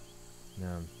fine.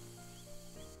 No.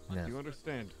 Do you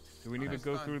understand? Do we need to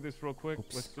go through this real quick?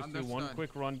 Let's just do one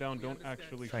quick rundown. Don't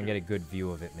actually try and get a good view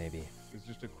of it, maybe. It's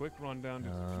just a quick rundown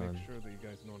just to make sure that you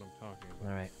guys know what I'm talking about.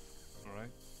 All right. All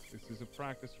right. This is a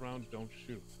practice round. Don't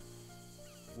shoot.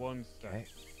 1 step. Okay.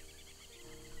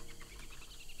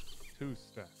 2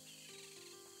 steps.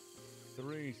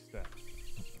 3 steps.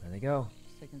 There they go.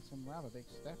 Taking some rather big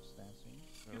steps there, see?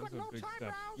 Those are big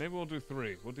steps. Maybe we'll do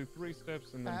 3. We'll do 3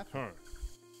 steps and then turn.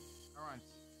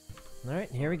 All right,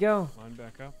 here we go. Line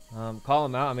back up. Call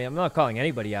him out. I mean, I'm not calling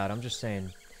anybody out. I'm just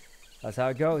saying that's how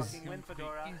it goes.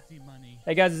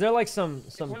 Hey guys, is there like some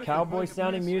cowboy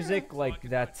sounding music like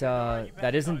that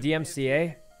that isn't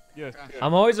DMCA? Yes.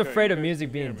 I'm always afraid of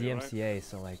music being DMCA,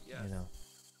 so like, you know.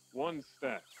 1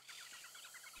 step.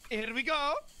 Here we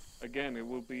go. Again, it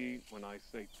will be when I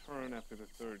say turn after the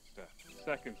 3rd step.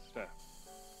 2nd step.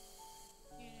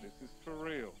 This is for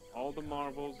real. All the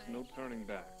marbles, no turning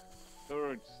back.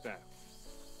 3rd step.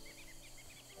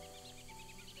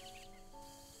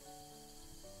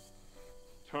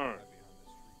 Turn.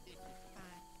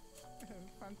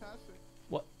 Fantastic.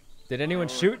 What? Did anyone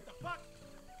shoot?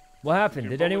 What happened?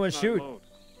 Did anyone shoot?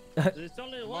 There's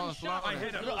only one shot.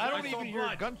 I don't even hear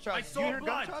gunshots. You hear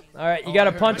gunshots? All right, you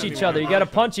gotta punch each other. You gotta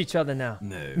punch each other now.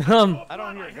 No. I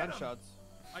don't hear gunshots.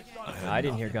 I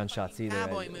didn't hear gunshots either.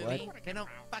 Cowboy What? movie. Cannot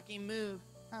fucking move.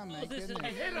 I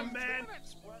hit him, man.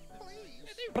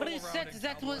 Preset,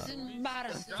 that was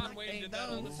embarrassing.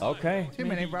 Okay. Too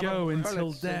many go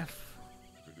until death.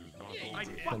 I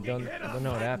don't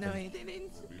know what happened.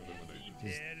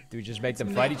 Do we just make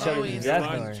them fight each other to death,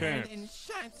 or?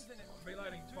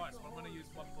 Reloading twice. I'm gonna use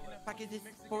 1 bullet. Fuck is this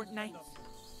Fortnite?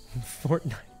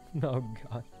 Fortnite. Oh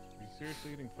god. Are you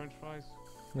seriously eating French fries?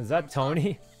 Is that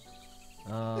Tony?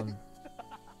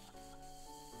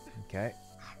 Okay.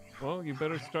 Well, you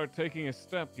better start taking a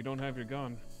step. You don't have your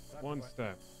gun. 1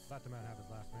 step. Let the man have his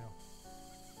last meal.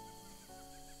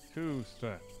 2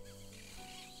 steps.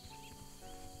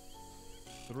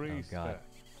 3 God. steps.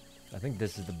 I think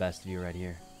this is the best view right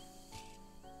here.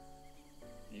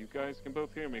 You guys can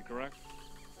both hear me, correct?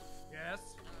 Yes.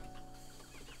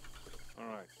 All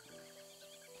right.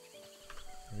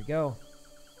 Here we go.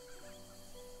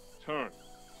 Turn.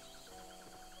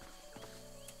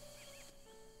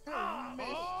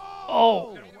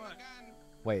 Oh!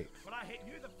 Wait. But I hit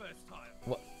you the first time.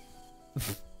 What?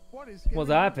 What is What's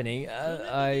happening?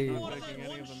 I don't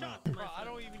even hear shots.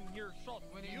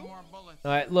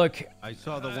 Alright, look. I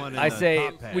saw the one in I the say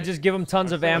top hat. we just give them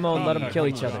tons of ammo and let them kill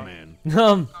each other.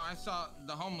 I saw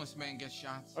the homeless man get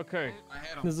shot. Okay.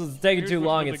 This is taking too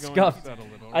long. It's scuffed.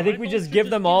 I think we just give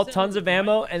them all tons of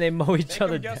ammo and they mow each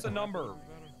other down. Guess a number.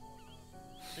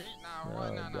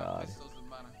 Oh god.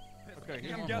 Okay,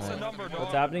 you can guess a number, dog.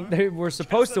 What's happening? We're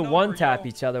supposed to one-tap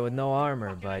each other with no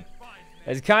armor, but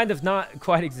it's kind of not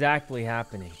quite exactly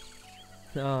happening.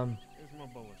 Here's more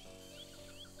bullets.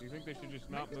 Do you think they should just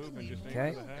not move and just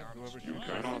aim for the head? Whoever shoots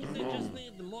They just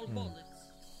need more bullets.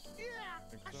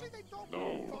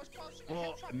 No.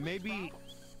 Well, maybe.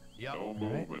 Yep. No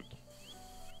movement.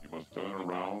 You must turn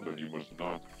around and you must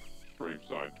not strafe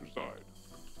side to side.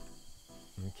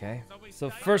 Okay. So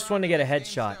first one to get a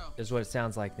headshot is what it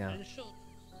sounds like now.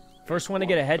 First one to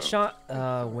get a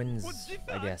headshot wins,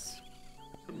 I guess.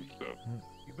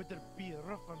 You better be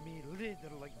rough on me later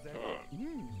like that.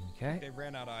 Okay. They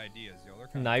ran out of ideas, yo.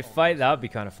 They're Knife fight, that would be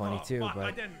kind of funny too, I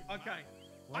but didn't. Okay.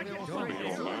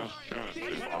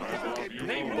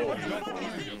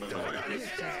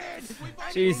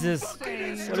 Jesus.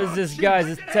 What is this, guys?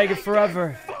 It's taking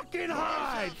forever.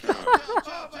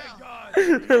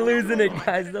 They're losing it,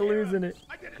 guys. They're losing it.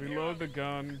 Reload the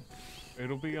gun.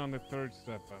 It'll be on the third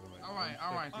step, by the way. All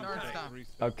right, third step.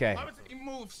 Okay. He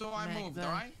moved, so I moved,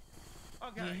 alright?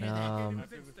 Okay.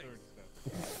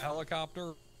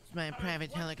 Helicopter. It's my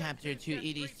private helicopter to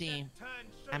EDC.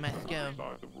 I must go.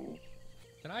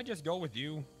 Can I just go with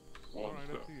you?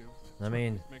 I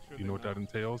mean, you know what that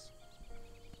entails?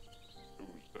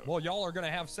 Well, y'all are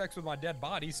gonna have sex with my dead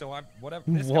body, so I'm whatever.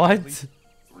 What?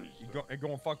 Go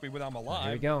and fuck me when I'm alive.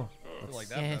 Here we go. I feel like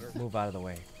that better. Move out of the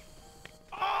way.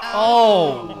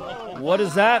 Oh! What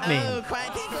does that mean?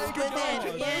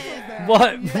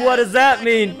 What does that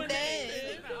mean?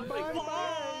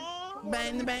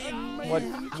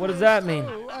 What does that mean?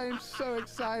 I am so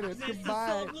excited.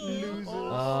 Goodbye, loser.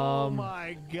 Oh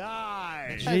my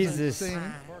god. Jesus.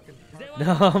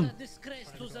 Oh,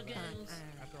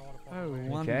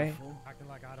 okay. wonderful.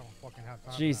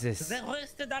 Jesus. They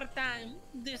wasted our time.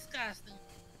 Disgusting.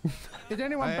 Did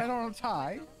anyone bet on a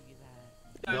tie?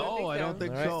 No, I don't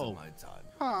think so.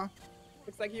 Huh?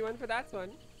 Looks like you went for that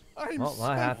one. I'm Well, so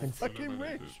that happens. fucking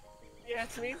rich.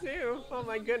 Yes, me too. Oh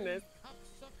my goodness.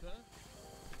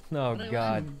 Oh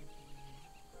God.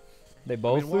 They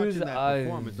both lose. I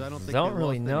don't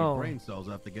really know. Brain cells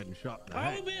after getting shot in the I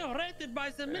head. will be arrested by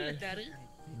the military.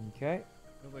 Okay.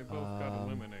 Well, they both got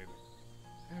eliminated.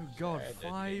 Oh God,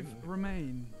 5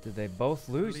 remain. Did they both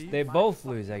lose? They both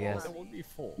lose, I guess.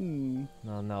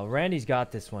 No, Randy's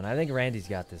got this one. I think Randy's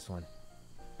got this one.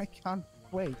 I can't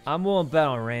wait. I'm willing to bet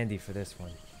on Randy for this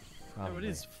one. No, Probably.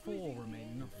 it is 4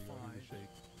 remaining, not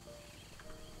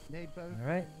 5. All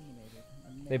right.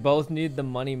 They both need the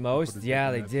money most.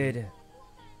 Yeah, they did.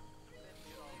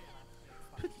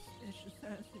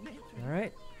 All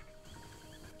right.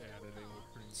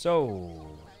 So,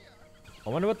 I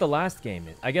wonder what the last game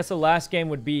is. I guess the last game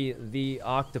would be the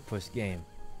octopus game.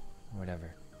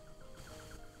 Whatever.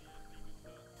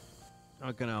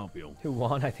 Not gonna help you. Who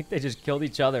won? I think they just killed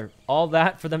each other. All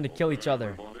that for them to kill each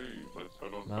other.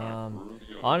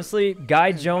 Honestly,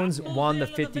 Guy Jones won the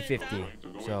 50-50.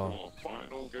 So,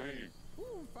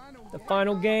 the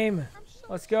final game.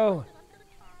 Let's go.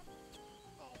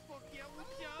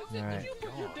 All right. You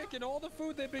put your dick in all the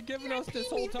food they've been giving us this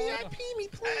whole time. me,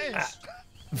 please.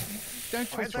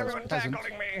 Don't twist us, peasant.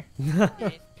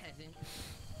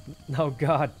 Oh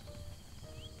God.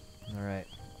 All right.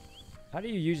 How do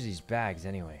you use these bags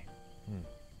anyway?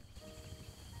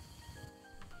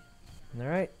 All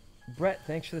right, Brett.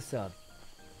 Thanks for the sub.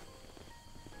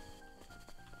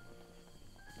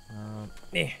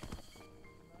 Yes,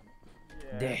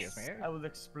 I will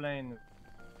explain.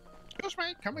 Excuse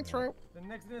me, coming through. The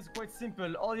next thing is quite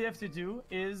simple. All you have to do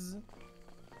is...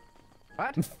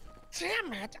 What?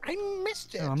 Damn it! I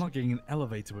missed it. Oh, I'm not getting an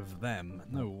elevator with them.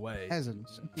 No way.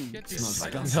 Peasants.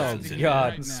 Oh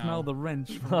God. I can smell the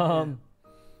wrench.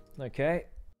 Okay.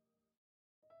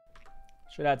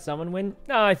 Should had someone win?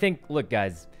 No, I think. Look,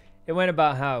 guys, it went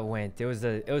about how it went. It was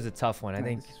a tough one. I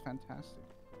think. This is fantastic.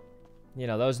 You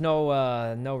know, there was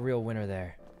no real winner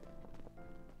there.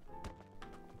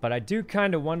 But I do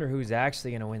kind of wonder who's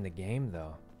actually gonna win the game,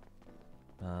 though.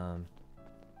 All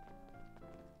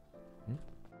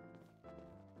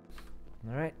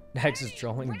right, Hex is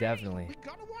trolling, definitely. We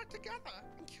gotta work together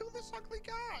and kill this ugly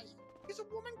guy. He's a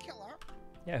woman killer.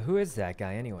 Yeah, who is that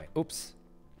guy anyway? Oops.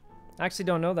 I actually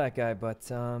don't know that guy,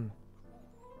 but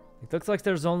it looks like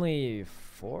there's only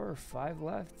 4 or 5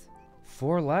 left.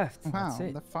 4 left. Wow, That's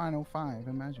it. the final 5.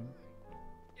 Imagine.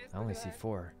 I only see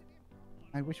 4.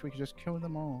 I wish we could just kill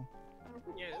them all.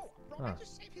 Yes. Huh.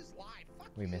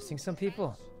 We missing some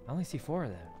people? I only see 4 of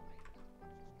them.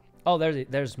 Oh,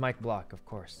 there's Mike Block, of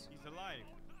course. He's alive.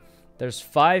 There's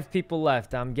 5 people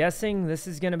left. I'm guessing this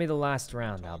is gonna be the last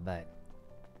round. I'll bet.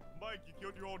 Mike, you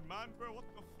killed your old man, bro. What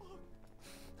the fuck?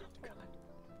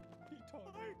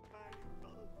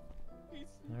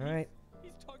 All right.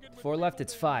 4 left.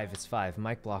 It's 5. It's 5.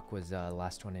 Mike Block was the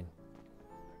last one in.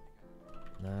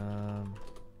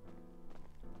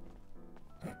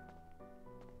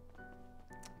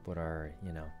 But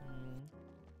you know.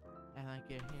 I like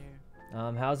your hair.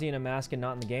 How's he in a mask and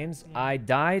not in the games? I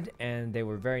died, and they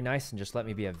were very nice and just let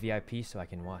me be a VIP so I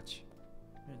can watch.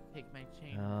 Take my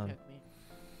chain, check me.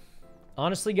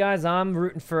 Honestly, guys, I'm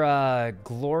rooting for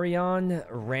Glorion,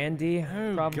 Randy,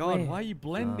 probably. God, why are you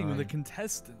blending with the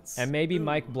contestants? And maybe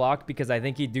Mike Block, because I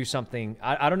think he'd do something.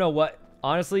 I don't know what,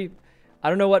 honestly, I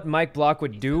don't know what Mike Block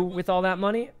would do with all that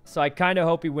money, so I kind of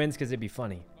hope he wins because it'd be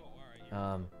funny.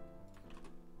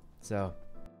 So,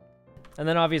 And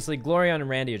then obviously Glorion and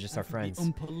Randy are just our friends.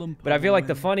 But I feel like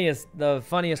the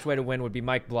funniest way to win would be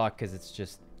Mike Block, because it's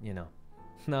just, you know.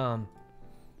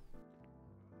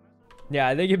 Yeah,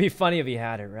 I think it'd be funny if he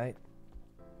had it, right?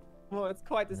 Well, it's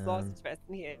quite the sausage fest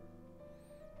in here.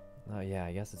 Oh yeah,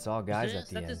 I guess it's all guys at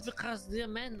the That end. is because the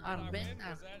men are better.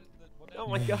 Oh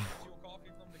my god.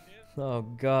 Oh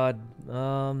god.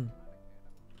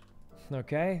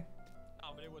 Okay.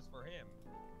 No, but it was for him.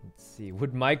 Let's see.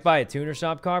 Would Mike buy a tuner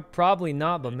shop car? Probably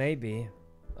not, but maybe.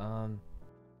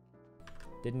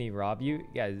 Didn't he rob you?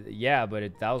 Yeah,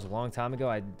 but that was a long time ago.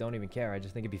 I don't even care. I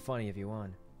just think it'd be funny if you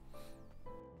won.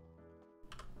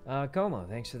 Como,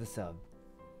 thanks for the sub.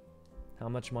 How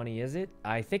much money is it?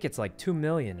 I think it's like 2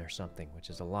 million or something,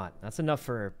 which is a lot. That's enough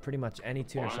for pretty much any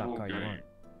tuner shop car you want.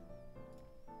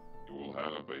 You will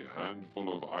have a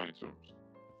handful of items.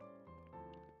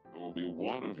 There will be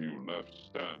one of you left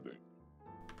standing.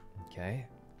 Okay.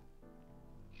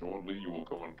 Shortly, you will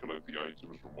go and collect the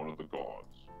items from one of the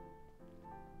guards.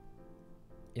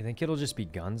 You think it'll just be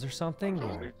guns or something?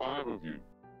 There's only 5 of you.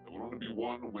 There will only be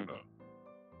one winner.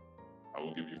 I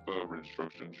will give you further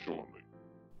instructions shortly.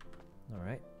 All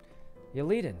right.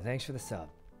 Yeliden, thanks for the sub.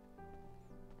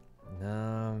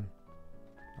 Well,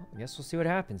 I guess we'll see what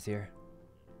happens here.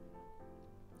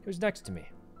 Who's next to me?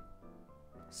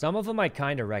 Some of them I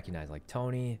kind of recognize, like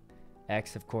Tony,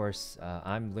 X, of course.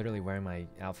 I'm literally wearing my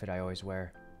outfit I always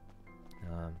wear.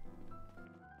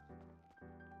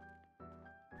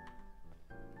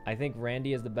 I think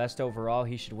Randy is the best overall.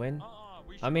 He should win.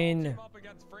 I mean,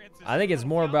 I think it's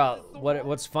more about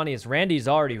what's funny is Randy's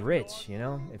already rich, you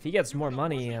know? If he gets more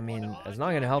money, I mean, it's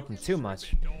not going to help him too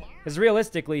much. Because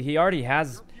realistically, he already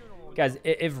has... Guys,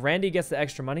 if Randy gets the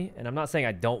extra money, and I'm not saying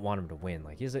I don't want him to win.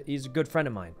 Like, he's a good friend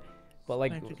of mine. But,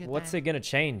 like, what's it going to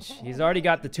change? He's already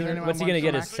got the tuner... What's he going to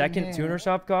get, his second tuner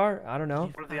shop car? I don't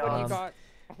know.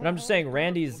 But I'm just saying,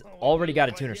 Randy's already got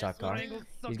a tuner shop car.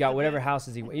 He's got whatever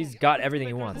houses he's got everything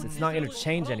he wants. It's not going to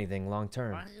change anything long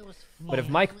term. But if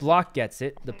Mike Block gets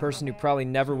it, the person who probably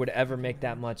never would ever make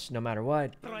that much no matter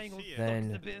what,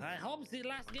 then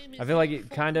I feel like it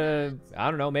kind of, I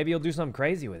don't know, maybe he'll do something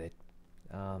crazy with it.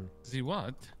 See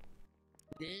what?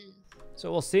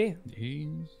 So we'll see.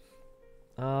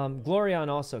 Glorion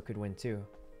also could win too.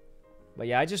 But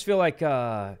yeah, I just feel like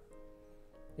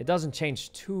it doesn't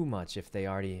change too much if they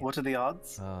already... What are the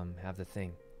odds? Have the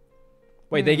thing.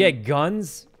 Wait, they get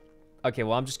guns? Okay,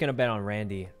 well, I'm just going to bet on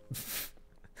Randy.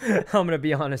 I'm going to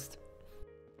be honest.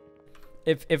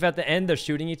 If at the end they're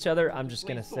shooting each other, I'm just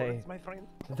going to say...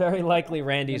 Very likely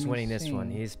Randy's winning this one.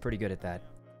 He's pretty good at that.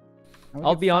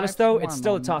 I'll be honest, though, it's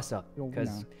still a toss-up.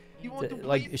 Because,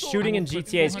 like, shooting in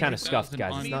GTA is kind of scuffed,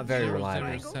 guys. It's not very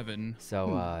reliable.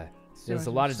 So, there's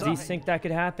a lot of desync that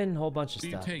could happen. A whole bunch of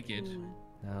stuff. Take it.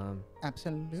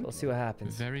 Absolutely. So we'll see what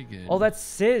happens. Very good. Oh, that's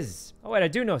Sizz. Oh, wait, I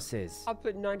do know Sizz. I'll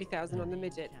put 90,000 on the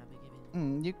midget.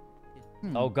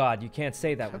 Oh, God, you can't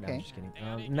say that. Okay. No, I'm just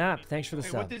kidding. Nap, thanks for the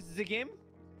sub. What is the game?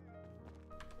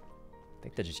 I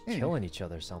think they're just killing each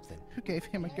other or something. Who gave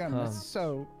him a gun? That's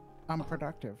so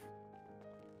unproductive.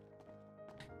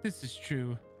 This is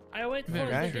true. I wait for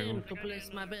the game to place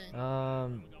my bet.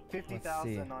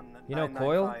 50,000 on you know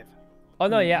Coil? Oh,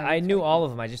 no, yeah, I knew all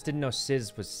of them. I just didn't know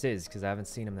Sizz was Sizz because I haven't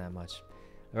seen him that much.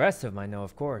 The rest of them I know,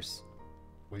 of course.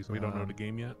 Wait, we don't know the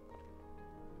game yet?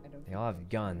 They all have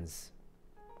guns.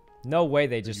 No way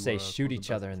they just say shoot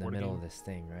each other in the middle of this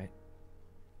thing, right?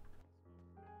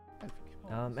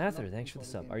 Ather, thanks for the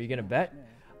sub. Are you going to bet?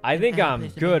 I think I'm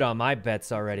good on my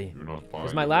bets already.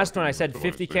 Because my last one I said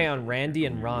 50k on Randy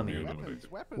and Rami.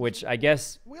 Which I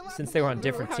guess, since they were on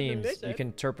different teams, you can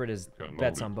interpret as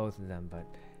bets on both of them. But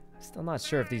I'm still not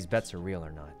sure if these bets are real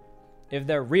or not. If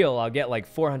they're real, I'll get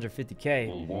like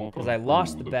 450k. Because I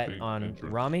lost the bet on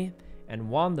Rami and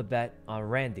won the bet on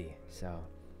Randy. So,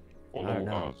 I don't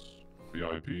know.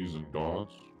 VIPs and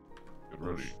guards, get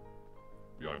ready.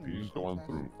 VIPs go on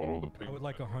through. Follow the pink. I would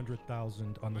like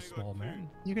 100,000 on the small man.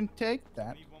 You can take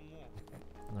that.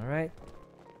 All right.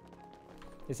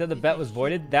 They said the bet was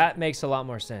voided. That makes a lot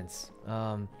more sense.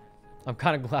 I'm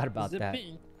kind of glad about that.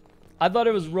 I thought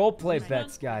it was roleplay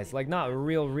bets, guys. Like, not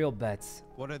real bets.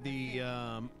 What are the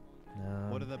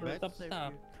bets?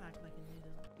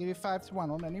 Give you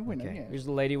 5-1 on any winner. Okay. Yeah. Here's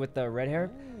the lady with the red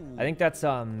hair. I think that's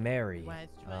Mary.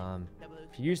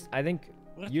 I think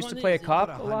used to play a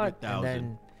cop a lot, and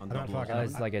then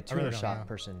is like a tuner shop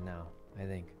person now. I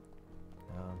think.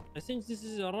 I think this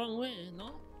is the wrong way,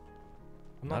 no?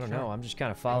 I don't know. I'm just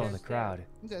kind of following the crowd.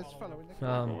 Going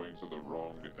to the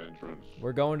wrong entrance.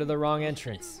 We're going to the wrong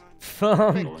entrance.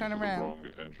 Turn around.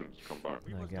 Come back.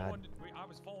 Oh my God.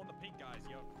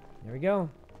 Here we go.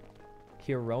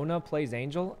 Hirona plays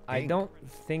Angel? I don't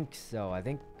think so. I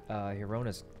think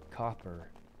Hirona's Copper.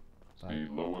 But The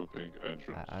lower pink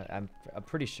entrance. I'm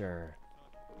pretty sure.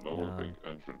 Lower pink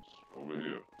entrance over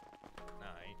here.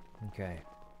 Okay.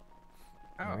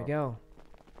 There we go.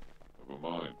 Never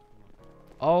mind.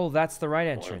 Oh, that's the right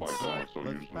entrance. Let's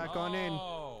back on in.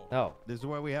 Oh. This is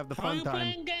where we have the fun time.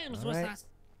 Playing games. What's Alright. that?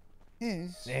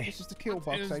 Yes, this is the kill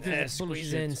box.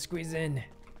 Squeeze in, squeeze in.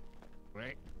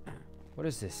 Right. What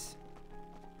is this?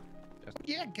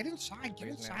 Yeah, get inside. Get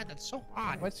inside. That's so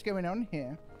hot. What's going on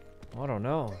here? I don't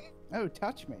know. Oh,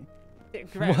 touch me.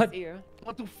 What? I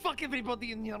want to fuck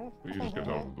everybody in here. Please get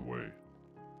out of the way.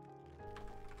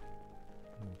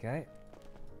 Okay.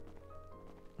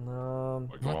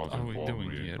 What are we doing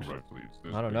here?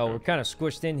 I don't know. We're kind of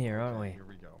squished in here, aren't we? Here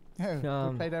we go. Oh,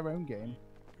 we played our own game.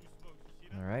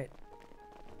 All right.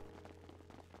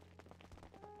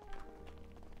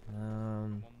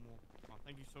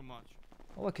 Thank you so much.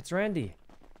 Oh, look, it's Randy.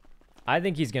 I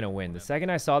think he's gonna win. The second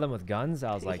I saw them with guns,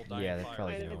 I was like, yeah, they're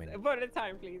probably gonna win. One at a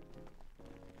time, please.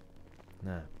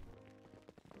 Nah.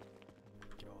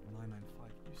 God, 995,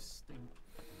 you stink.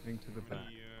 Into the back.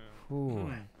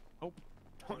 Ooh. Oh,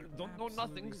 don't know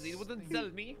nothing because he wouldn't sell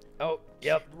me. Oh,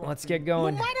 yep. Let's get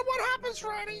going. No matter what happens,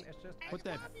 Randy. Put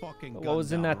that fucking gun What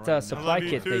was in down that right supply now.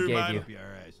 kit they gave you?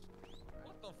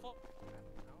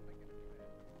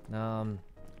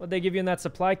 What'd they give you in that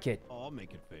supply kit? Oh, I'll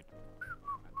make it fit.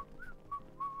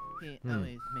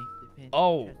 Always make the fit.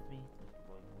 Oh.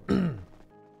 God.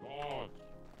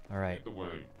 All right. Get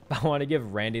away. I want to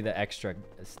give Randy the extra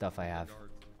stuff I have.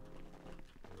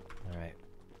 All right.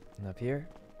 And up here.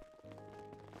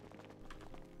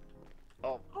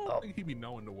 I think he'd be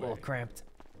knowing the A way. little cramped.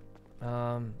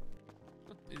 What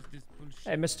is this bullshit?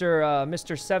 Hey,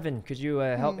 Mr. Seven, could you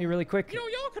help me really quick? You know,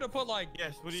 y'all could have put like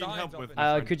Yes, what do you need help with?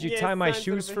 Could you tie my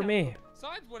shoes for me?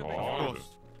 Signs would have been Of cool.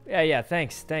 course. Yeah,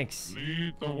 thanks.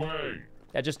 Lead the way.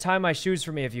 Yeah, just tie my shoes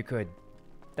for me if you could.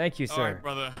 Thank you, All sir. right,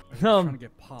 brother. Trying to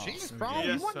get past. Jeez, bro, Yes,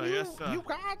 you want sir, yes, sir. you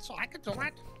got so I can do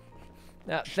it.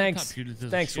 Thanks. up, you little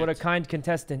Thanks. What a shit. kind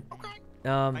contestant.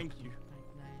 Thank you.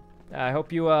 I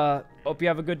hope you have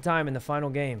a good time in the final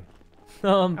game.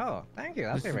 Oh, thank you.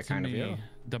 That's very Listen kind to of you.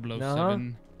 me,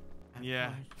 007.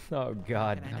 Yeah, Oh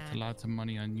God. Got lots of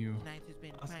money on you.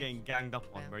 that's getting ganged up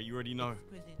on, bro. You already know.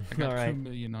 I got All right. 2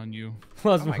 million on you.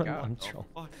 Was Oh my one God. on troll.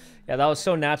 Fuck. Yeah, that was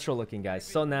so natural looking, guys.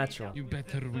 So natural. You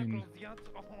better win.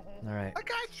 All right. That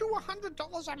guy threw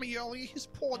 $100 at me earlier. He's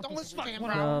poor. Don't listen to him,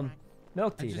 bro.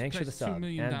 Milk I Tea, just thanks for the pressed $2 sub.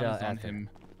 million And on Ethan. him.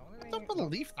 I don't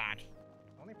believe that.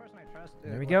 Only person I trust.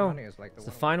 There we with go. money is like It's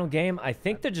the one- final game. I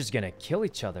think they're just gonna kill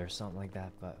each other or something like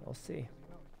that, but we'll see.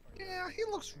 Yeah, he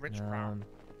looks rich, bro.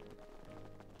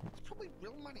 It's probably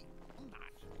real money. I'm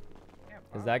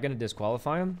not. Is that gonna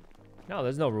disqualify him? No,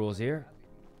 there's no rules here.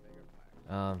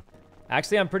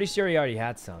 Actually, I'm pretty sure he already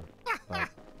had some. But,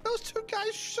 Those two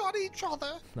guys shot each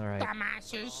other. all right.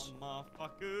 Dumbasses.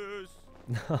 Motherfuckers.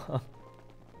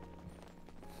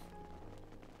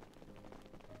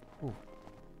 Ooh.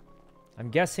 I'm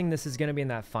guessing this is gonna be in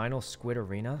that final Squid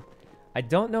arena. I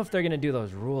don't know if they're gonna do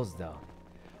those rules though.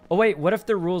 Oh wait, what if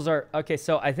the rules are okay?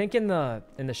 So I think in the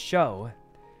show,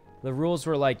 the rules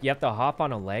were like you have to hop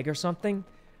on a leg or something.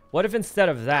 What if instead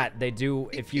of that they do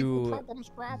if you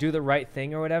do the right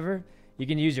thing or whatever, you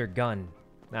can use your gun.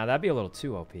 Now that'd be a little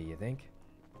too OP, you think?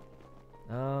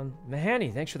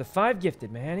 Mahani, thanks for the 5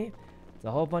 gifted, Mahani. It's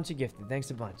a whole bunch of gifted.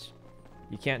 Thanks a bunch.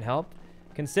 You can't help.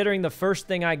 Considering the first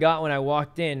thing I got when I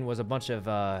walked in was a bunch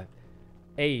of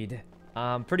aid,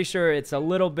 I'm pretty sure it's a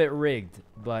little bit rigged,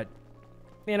 but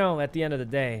you know, at the end of the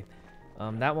day,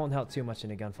 that won't help too much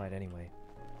in a gunfight anyway.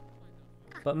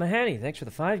 But Mahani, thanks for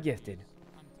the 5 gifted.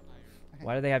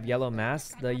 Why do they have yellow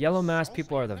masks? The yellow mask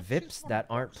people are the VIPs that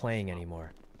aren't playing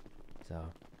anymore. So,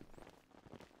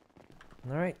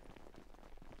 all right.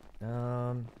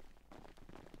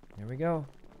 Here we go.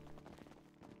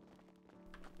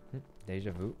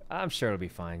 Deja vu. I'm sure it'll be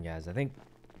fine, guys. I think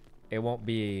it won't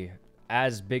be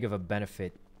as big of a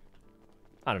benefit.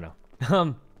 I don't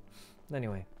know.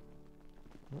 Anyway.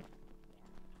 All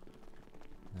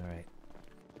right.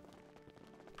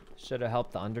 Should have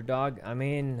helped the underdog. I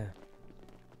mean,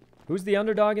 who's the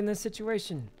underdog in this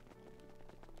situation?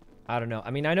 I don't know.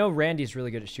 I mean, I know Randy's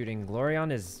really good at shooting.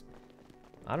 Glorion is...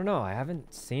 I don't know. I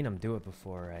haven't seen him do it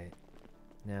before, right?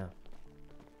 Yeah.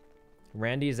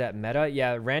 Randy's at meta?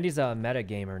 Yeah, Randy's a meta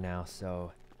gamer now,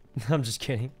 so... I'm just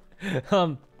kidding.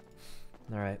 All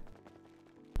right.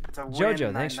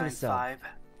 Jojo, thanks for the sub.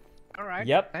 All right.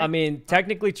 Yep. I mean,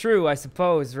 technically true, I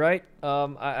suppose, right?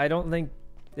 I don't think...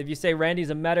 If you say Randy's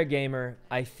a meta gamer,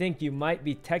 I think you might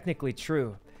be technically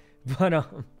true. But,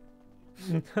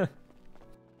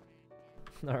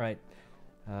 All right.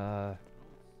 Huh.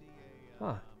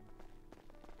 What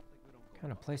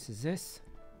kind of place is this?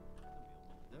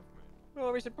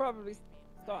 Well, we should probably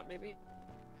start, maybe.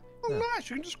 Oh, nice.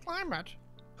 You can just climb it.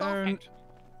 Perfect.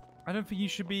 I don't think you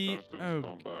should be.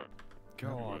 Oh,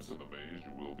 God. The maze,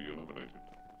 you will be eliminated.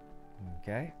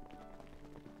 Okay.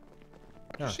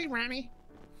 Huh. See, Ranny?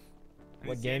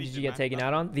 What game did you get taken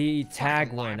out on? The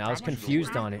tag one. I was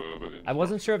confused on it. I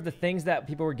wasn't sure if the things that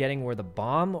people were getting were the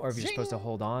bomb or if you're supposed to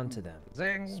hold on to them.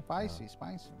 Zing. Spicy,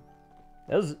 spicy.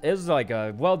 It was like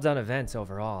a well done event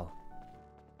overall.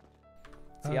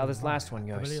 See how this last one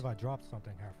goes. I believe I dropped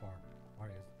something here far.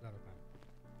 Alright, is that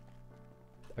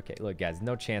okay? Okay, look guys,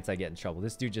 no chance I get in trouble.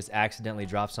 This dude just accidentally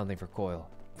dropped something for Coil.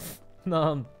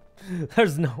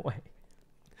 There's no way.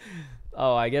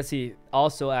 Oh, I guess he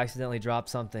also accidentally dropped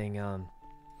something.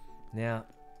 Yeah.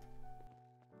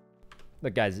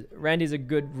 Look, guys, Randy's a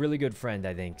really good friend,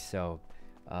 I think. So,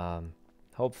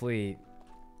 hopefully,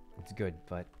 it's good.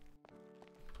 But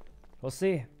we'll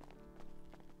see.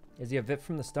 Is he a VIP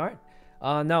from the start?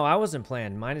 No, I wasn't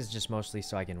playing. Mine is just mostly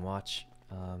so I can watch.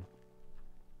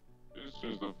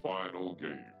 This is the final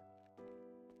game.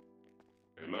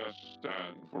 A last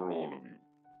stand for all of you.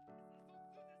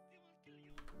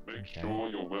 Make sure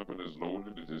your weapon is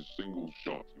loaded. It is single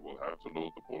shot. You will have to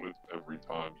load the bullet every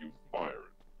time you fire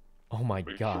it. Oh my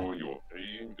God. Make sure your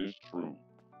aim is true.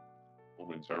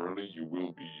 Momentarily, you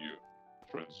will be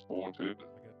transported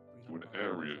to an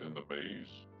area in the maze.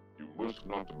 You must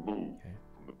not move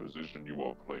from the position you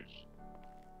are placed.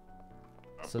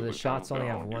 So the shots only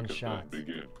have one shot.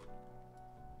 Begin.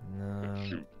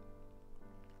 Shoot.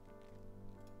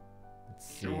 Let's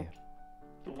see. Shoot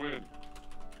to win.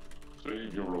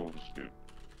 Save your own skin.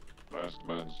 Last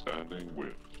man standing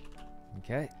wins.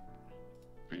 Okay.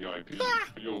 VIP,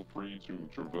 feel free to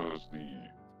traverse the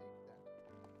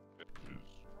edges.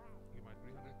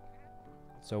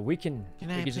 So we can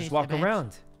just walk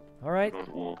around. All right. Do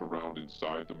not walk around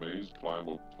inside the maze. Climb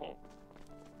up top.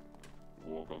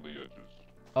 Walk on the edges.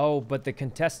 Oh, but the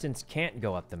contestants can't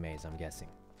go up the maze, I'm guessing.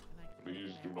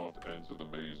 Please do not enter the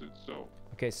maze itself.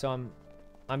 Okay, so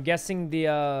I'm guessing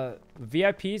the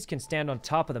VIPs can stand on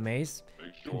top of the maze.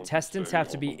 Sure Contestants have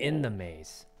to be in the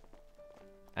maze.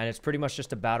 And it's pretty much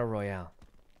just a battle royale.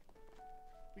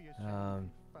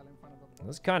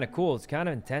 It's kind of cool. It's kind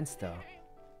of intense, though.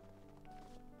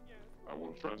 I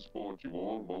will transport you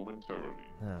all momentarily.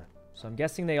 So I'm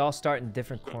guessing they all start in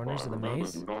different corners of the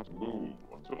maze. Do not move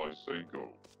until I say go.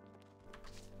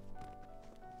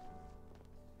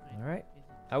 All right.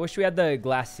 I wish we had the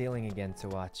glass ceiling again to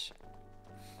watch.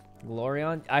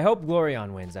 Glorion. I hope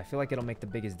Glorion wins. I feel like it'll make the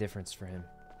biggest difference for him.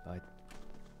 But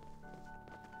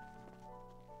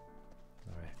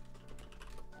all right.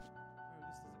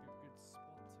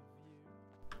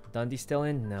 Dundee still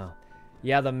in? No.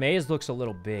 Yeah, the maze looks a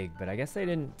little big, but I guess they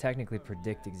didn't technically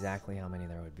predict exactly how many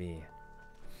there would be.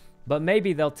 But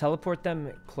maybe they'll teleport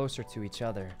them closer to each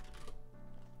other.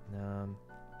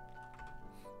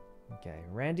 Okay,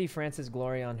 Randy, Francis,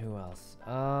 Glorion, who else?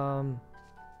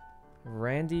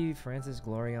 Randy, Francis,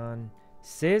 Glorion,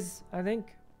 Sizz, I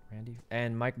think. Randy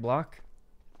and Mike Block.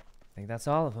 I think that's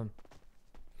all of them.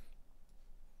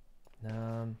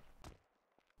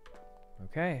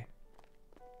 Okay.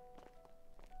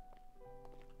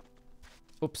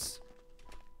 Oops.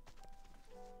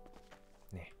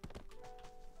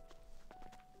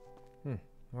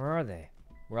 Where are they?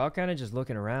 We're all kind of just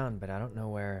looking around, but I don't know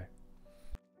where.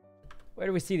 Where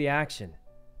do we see the action?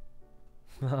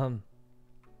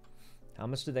 How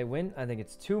much did they win? I think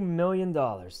it's $2 million.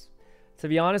 To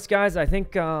be honest, guys, I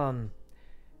think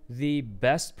the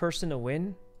best person to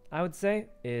win, I would say,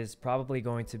 is probably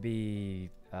going to be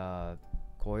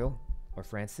Coil or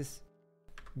Francis.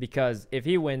 Because if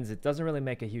he wins, it doesn't really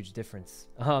make a huge difference.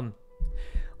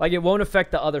 Like, it won't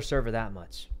affect the other server that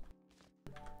much.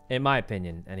 In my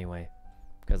opinion, anyway.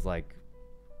 Because, like,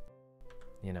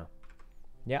 you know.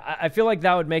 Yeah, I feel like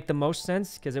that would make the most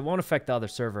sense, because it won't affect the other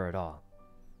server at all.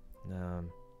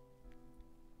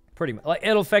 Pretty much. Like,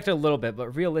 it'll affect it a little bit,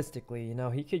 but realistically, you know,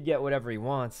 he could get whatever he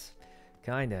wants.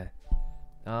 Kinda.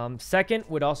 Second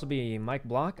would also be Mike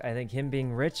Block. I think him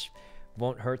being rich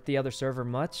won't hurt the other server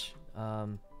much.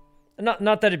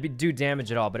 Not that it'd do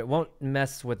damage at all, but it won't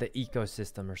mess with the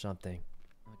ecosystem or something.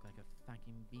 Look like a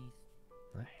fucking beast.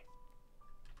 What?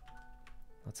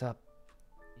 What's up?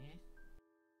 Yes?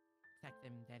 Attack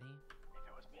them, Daddy. If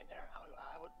it was me in there,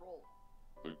 I would roll.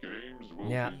 The games will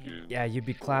begin. Yeah, you'd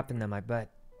be clapping them, I bet.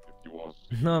 If you are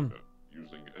seen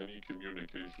using any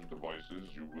communication devices,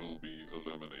 you will be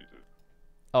eliminated.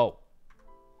 Oh,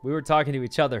 we were talking to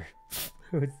each other.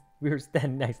 We were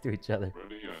standing next to each other.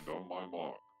 Ready and on my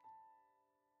mark.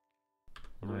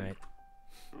 Alright.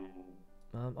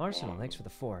 Arsenal, thanks for the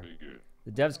 4.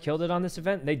 The devs killed it on this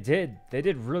event? They did. They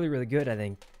did really, really good, I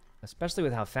think. Especially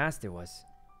with how fast it was.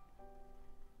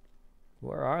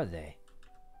 Where are they?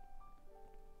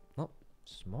 Oh,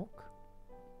 smoke?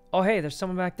 Oh, hey, there's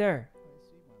someone back there.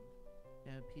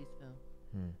 Yeah, peaceful.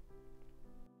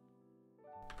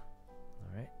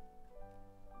 Alright.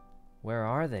 Where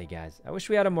are they, guys? I wish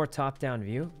we had a more top-down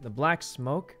view. The black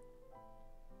smoke?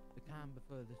 The calm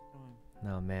before the storm.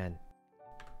 No, man.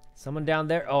 Someone down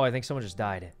there? Oh, I think someone just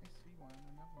died.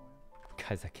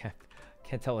 Guys, I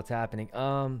can't tell what's happening.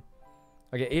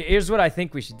 Okay, here's what I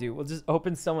think we should do. We'll just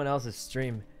open someone else's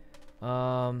stream.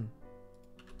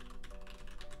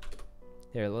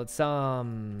 Here, let's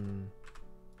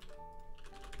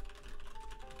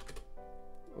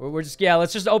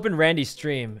let's just open Randy's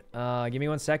stream. Give me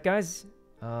one sec, guys.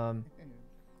 How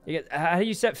do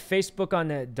you set Facebook on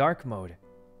the dark mode?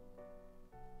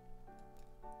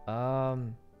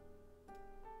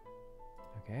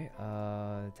 Okay,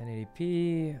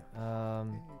 1080p.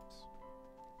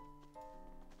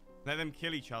 Let them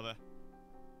kill each other.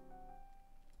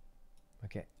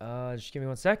 Okay, just give me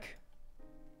one sec.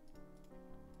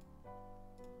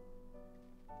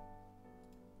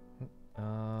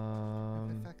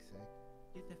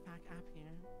 Get the fuck up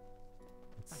here.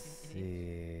 Let's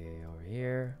see over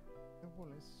here. The wall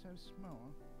is so small.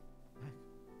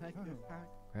 Like the fuck.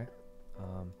 Okay.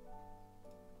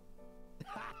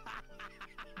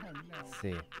 Let's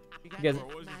see. You guys,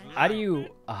 how do you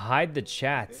hide the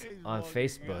chat on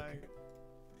Facebook?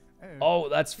 Oh,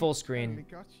 that's full screen.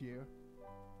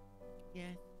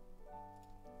 Yeah.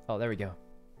 Oh, there we go.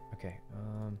 Okay.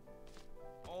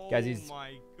 Guys, he's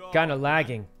kind of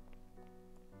lagging.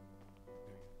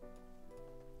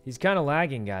 He's kind of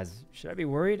lagging, guys. Should I be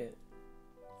worried?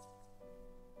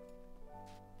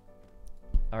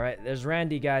 All right, there's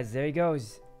Randy, guys. There he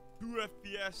goes. 2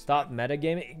 FPS. Stop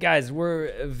metagaming. Guys,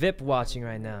 we're VIP watching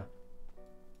right now.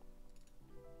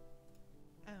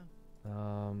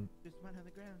 Oh. There's one on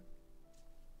the ground.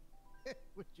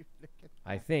 Would you look at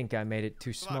I think I made it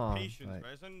too small. Patience, But...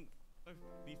 right? It's no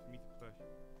need for me to push.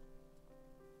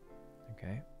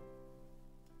 Okay.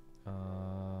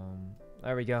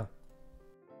 There we go.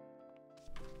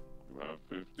 You have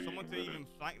 15 Someone to even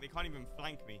flank. They can't even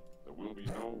flank me. There will be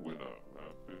no winner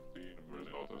at 15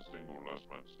 minutes. Not a single last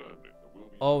man standing. There will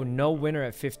be Oh, no winner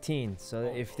at 15. So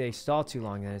if they stall too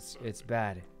long, then it's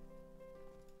bad.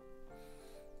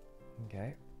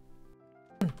 Okay.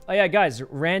 Oh yeah, guys,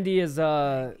 Randy is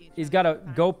he's got a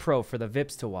GoPro for the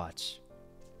VIPs to watch.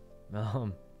 I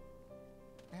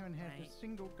haven't had a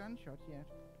single gunshot yet.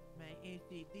 My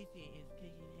AC/DC is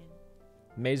kicking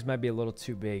in. Maze might be a little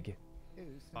too big.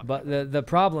 But the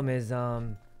problem is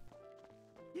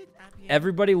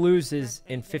everybody loses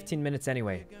in 15 minutes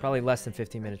anyway. Probably less than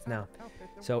 15 minutes now.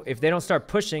 So if they don't start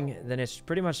pushing, then it's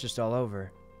pretty much just all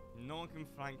over. No one can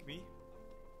flank me.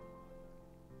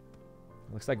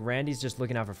 Looks like Randy's just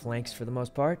looking out for flanks for the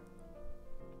most part.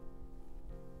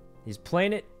 He's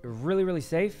playing it really, really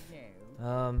safe.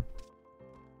 I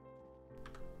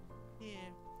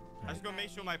just gotta make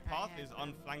sure my path is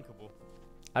unflankable.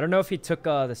 I don't know if he took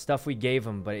the stuff we gave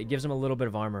him, but it gives him a little bit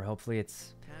of armor. Hopefully it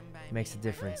makes a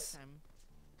difference.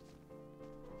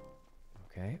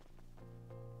 Okay.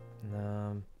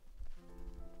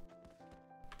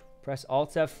 Press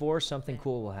Alt F4, something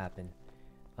cool will happen.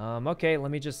 Okay,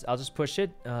 I'll just push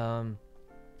it. Oh,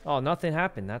 nothing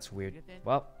happened. That's weird.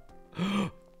 Well.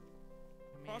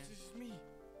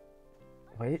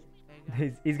 Wait.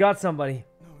 He's got somebody.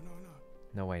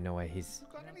 No way, no way. He's...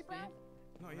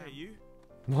 No, yeah, you.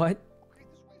 What?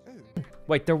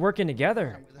 Wait, they're working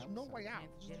together. There's no way out.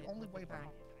 This is the only way back.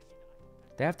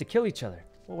 They have to kill each other.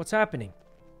 Well, what's happening?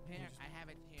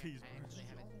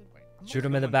 Shoot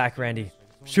him in the back, Randy.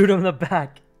 Shoot him in the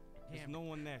back. There's no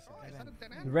one there. So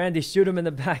Randy, shoot him in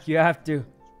the back. You have to.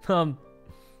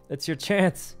 That's your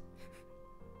chance.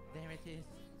 There it is.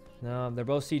 No, they're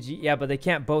both CG. Yeah, but they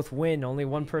can't both win. Only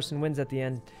one person wins at the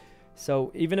end.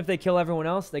 So even if they kill everyone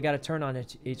else, they got to turn on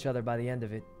each other by the end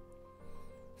of it.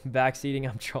 Backseating,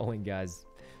 I'm trolling, guys.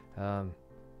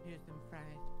 Here's some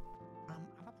fries.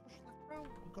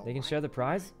 They can share the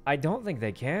prize? I don't think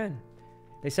they can.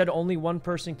 They said only one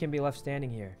person can be left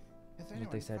standing here. That's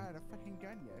what they said.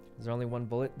 There's only one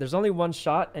bullet. There's only one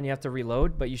shot, and you have to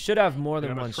reload, but you should have more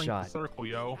than one shot. Circle,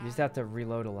 yo. You just have to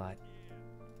reload a lot.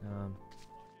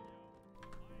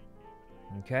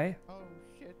 Okay. Oh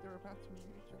shit, they're about to meet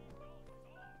each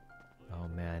other. Oh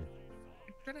man.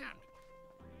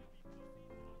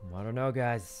 I don't know,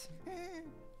 guys.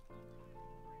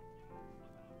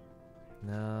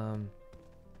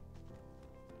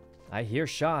 I hear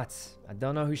shots. I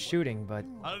don't know who's shooting, but...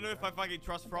 I don't know if I fucking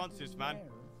trust Francis, man.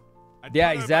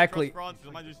 Yeah, exactly.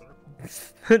 Francis,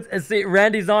 See,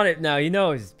 Randy's on it now. He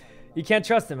knows. You can't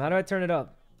trust him. How do I turn it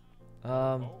up? There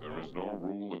is no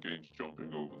rule against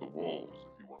jumping over the walls.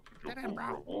 If you want to jump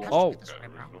over a wall, Oh. there is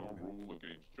no rule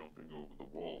against jumping over the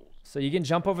walls. So you can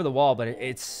jump over the wall, but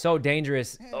it's so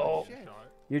dangerous. Oh,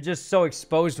 you're just so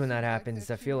exposed when that happens.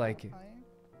 I feel like.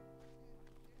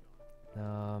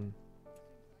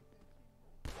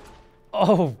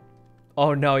 Oh,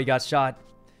 oh no, he got shot.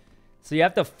 So you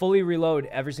have to fully reload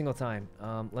every single time.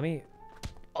 Let me.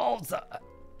 Oh,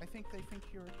 I think they think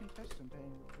you're a contestant.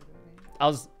 I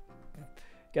was,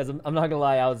 guys. I'm not gonna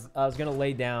lie. I was gonna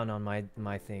lay down on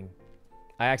my thing.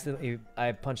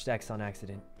 I punched X on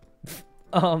accident.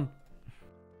 Yeah, I'm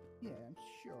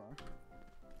sure.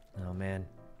 Oh man,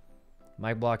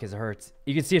 my block is hurt.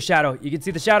 You can see a shadow. You can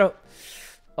see the shadow.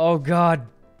 Oh god,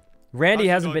 Randy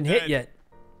hasn't been hit yet.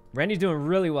 Randy's doing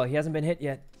really well. He hasn't been hit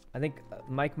yet. I think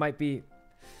Mike might be.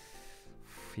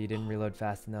 He didn't reload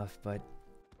fast enough, but.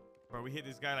 Bro, we hit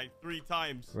this guy like 3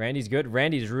 times. Randy's good.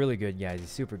 Randy's really good, guys. He's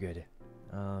super good.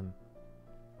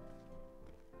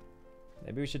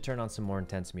 Maybe we should turn on some more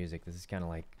intense music. This is kind of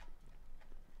like.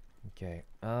 Okay.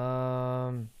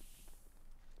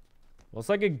 What's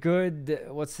like a good?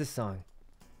 What's this song?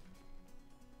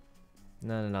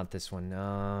 No, not this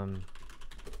one.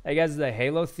 Hey guys, is the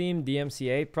Halo theme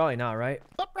DMCA? Probably not, right?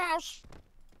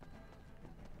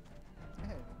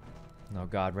 Oh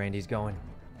god, Randy's going.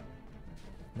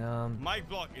 My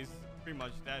block is pretty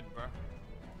much dead, bro.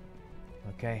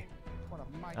 Okay.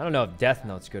 I don't know if Death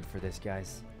Note's good for this,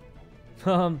 guys.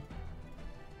 Alright,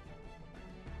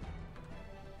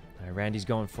 Randy's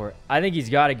going for it. I think he's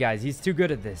got it, guys. He's too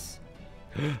good at this.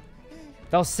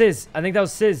 That was Sizz. I think that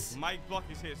was Sizz. My block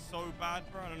is hit so bad,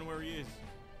 bro. I don't know where he is.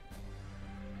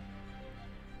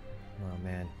 Oh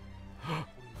man.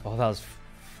 Oh, that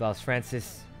was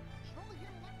Francis.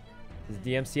 Is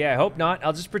DMCA? I hope not.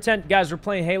 I'll just pretend, guys, we're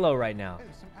playing Halo right now.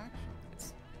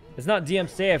 It's not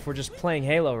DMCA if we're just playing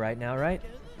Halo right now, right?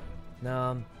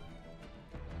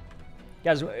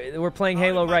 Guys, we're playing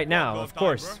Halo right now. Of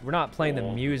course, we're not playing the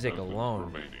music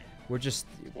alone. We're just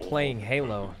playing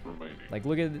Halo. Like,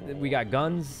 look at, we got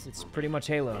guns. It's pretty much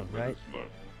Halo, right?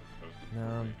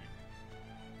 Oh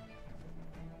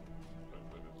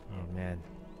man.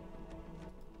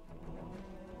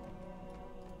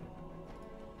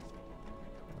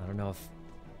 I don't know if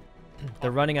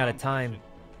they're running out of time.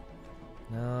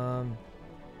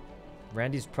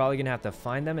 Randy's probably gonna have to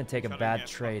find them and take a bad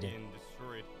trade.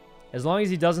 As long as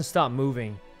he doesn't stop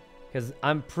moving, because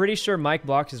I'm pretty sure Mike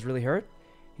Blocks is really hurt.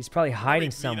 He's probably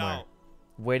hiding somewhere,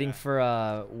 waiting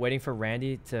for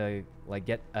Randy to like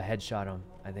get a headshot on him.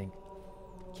 I think.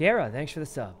 Kiara, thanks for the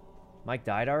sub. Mike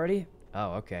died already?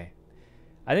 Oh, okay.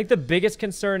 I think the biggest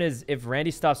concern is if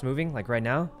Randy stops moving, like right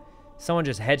now, someone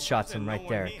just headshots him right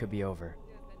there. It could be over.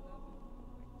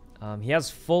 He has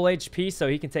full HP, so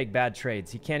he can take bad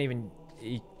trades. He can't even...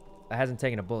 He hasn't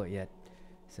taken a bullet yet.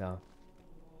 So...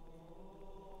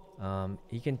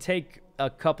 he can take a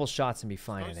couple shots and be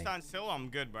fine, I think. Don't stand still, I'm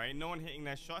good, bro. Ain't no one hitting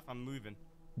their shot if I'm moving.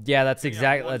 Yeah, that's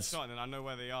exactly... Shot and I know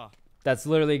where they are. That's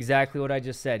literally exactly what I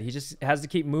just said. He just has to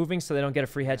keep moving so they don't get a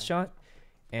free headshot.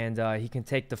 And he can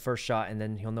take the first shot, and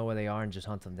then he'll know where they are and just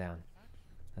hunt them down.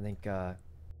 I think...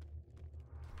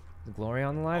 Is Glory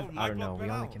on the live? I don't know. We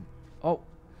only can... Oh!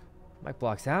 Mike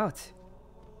Block's out.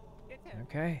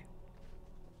 Okay.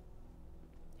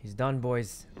 He's done,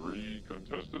 boys. 3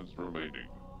 contestants remaining.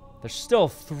 There's still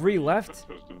 3 left.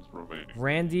 Contestants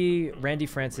remaining. Randy,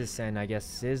 Francis, and I guess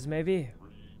Sizz, maybe?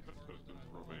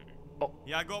 Oh.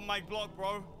 Yeah, I got Mike Block,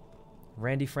 bro.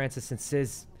 Randy, Francis, and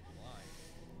Sizz.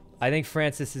 I think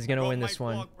Francis is going to win this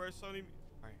one.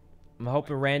 I'm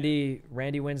hoping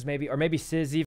Randy wins, maybe. Or maybe Sizz even.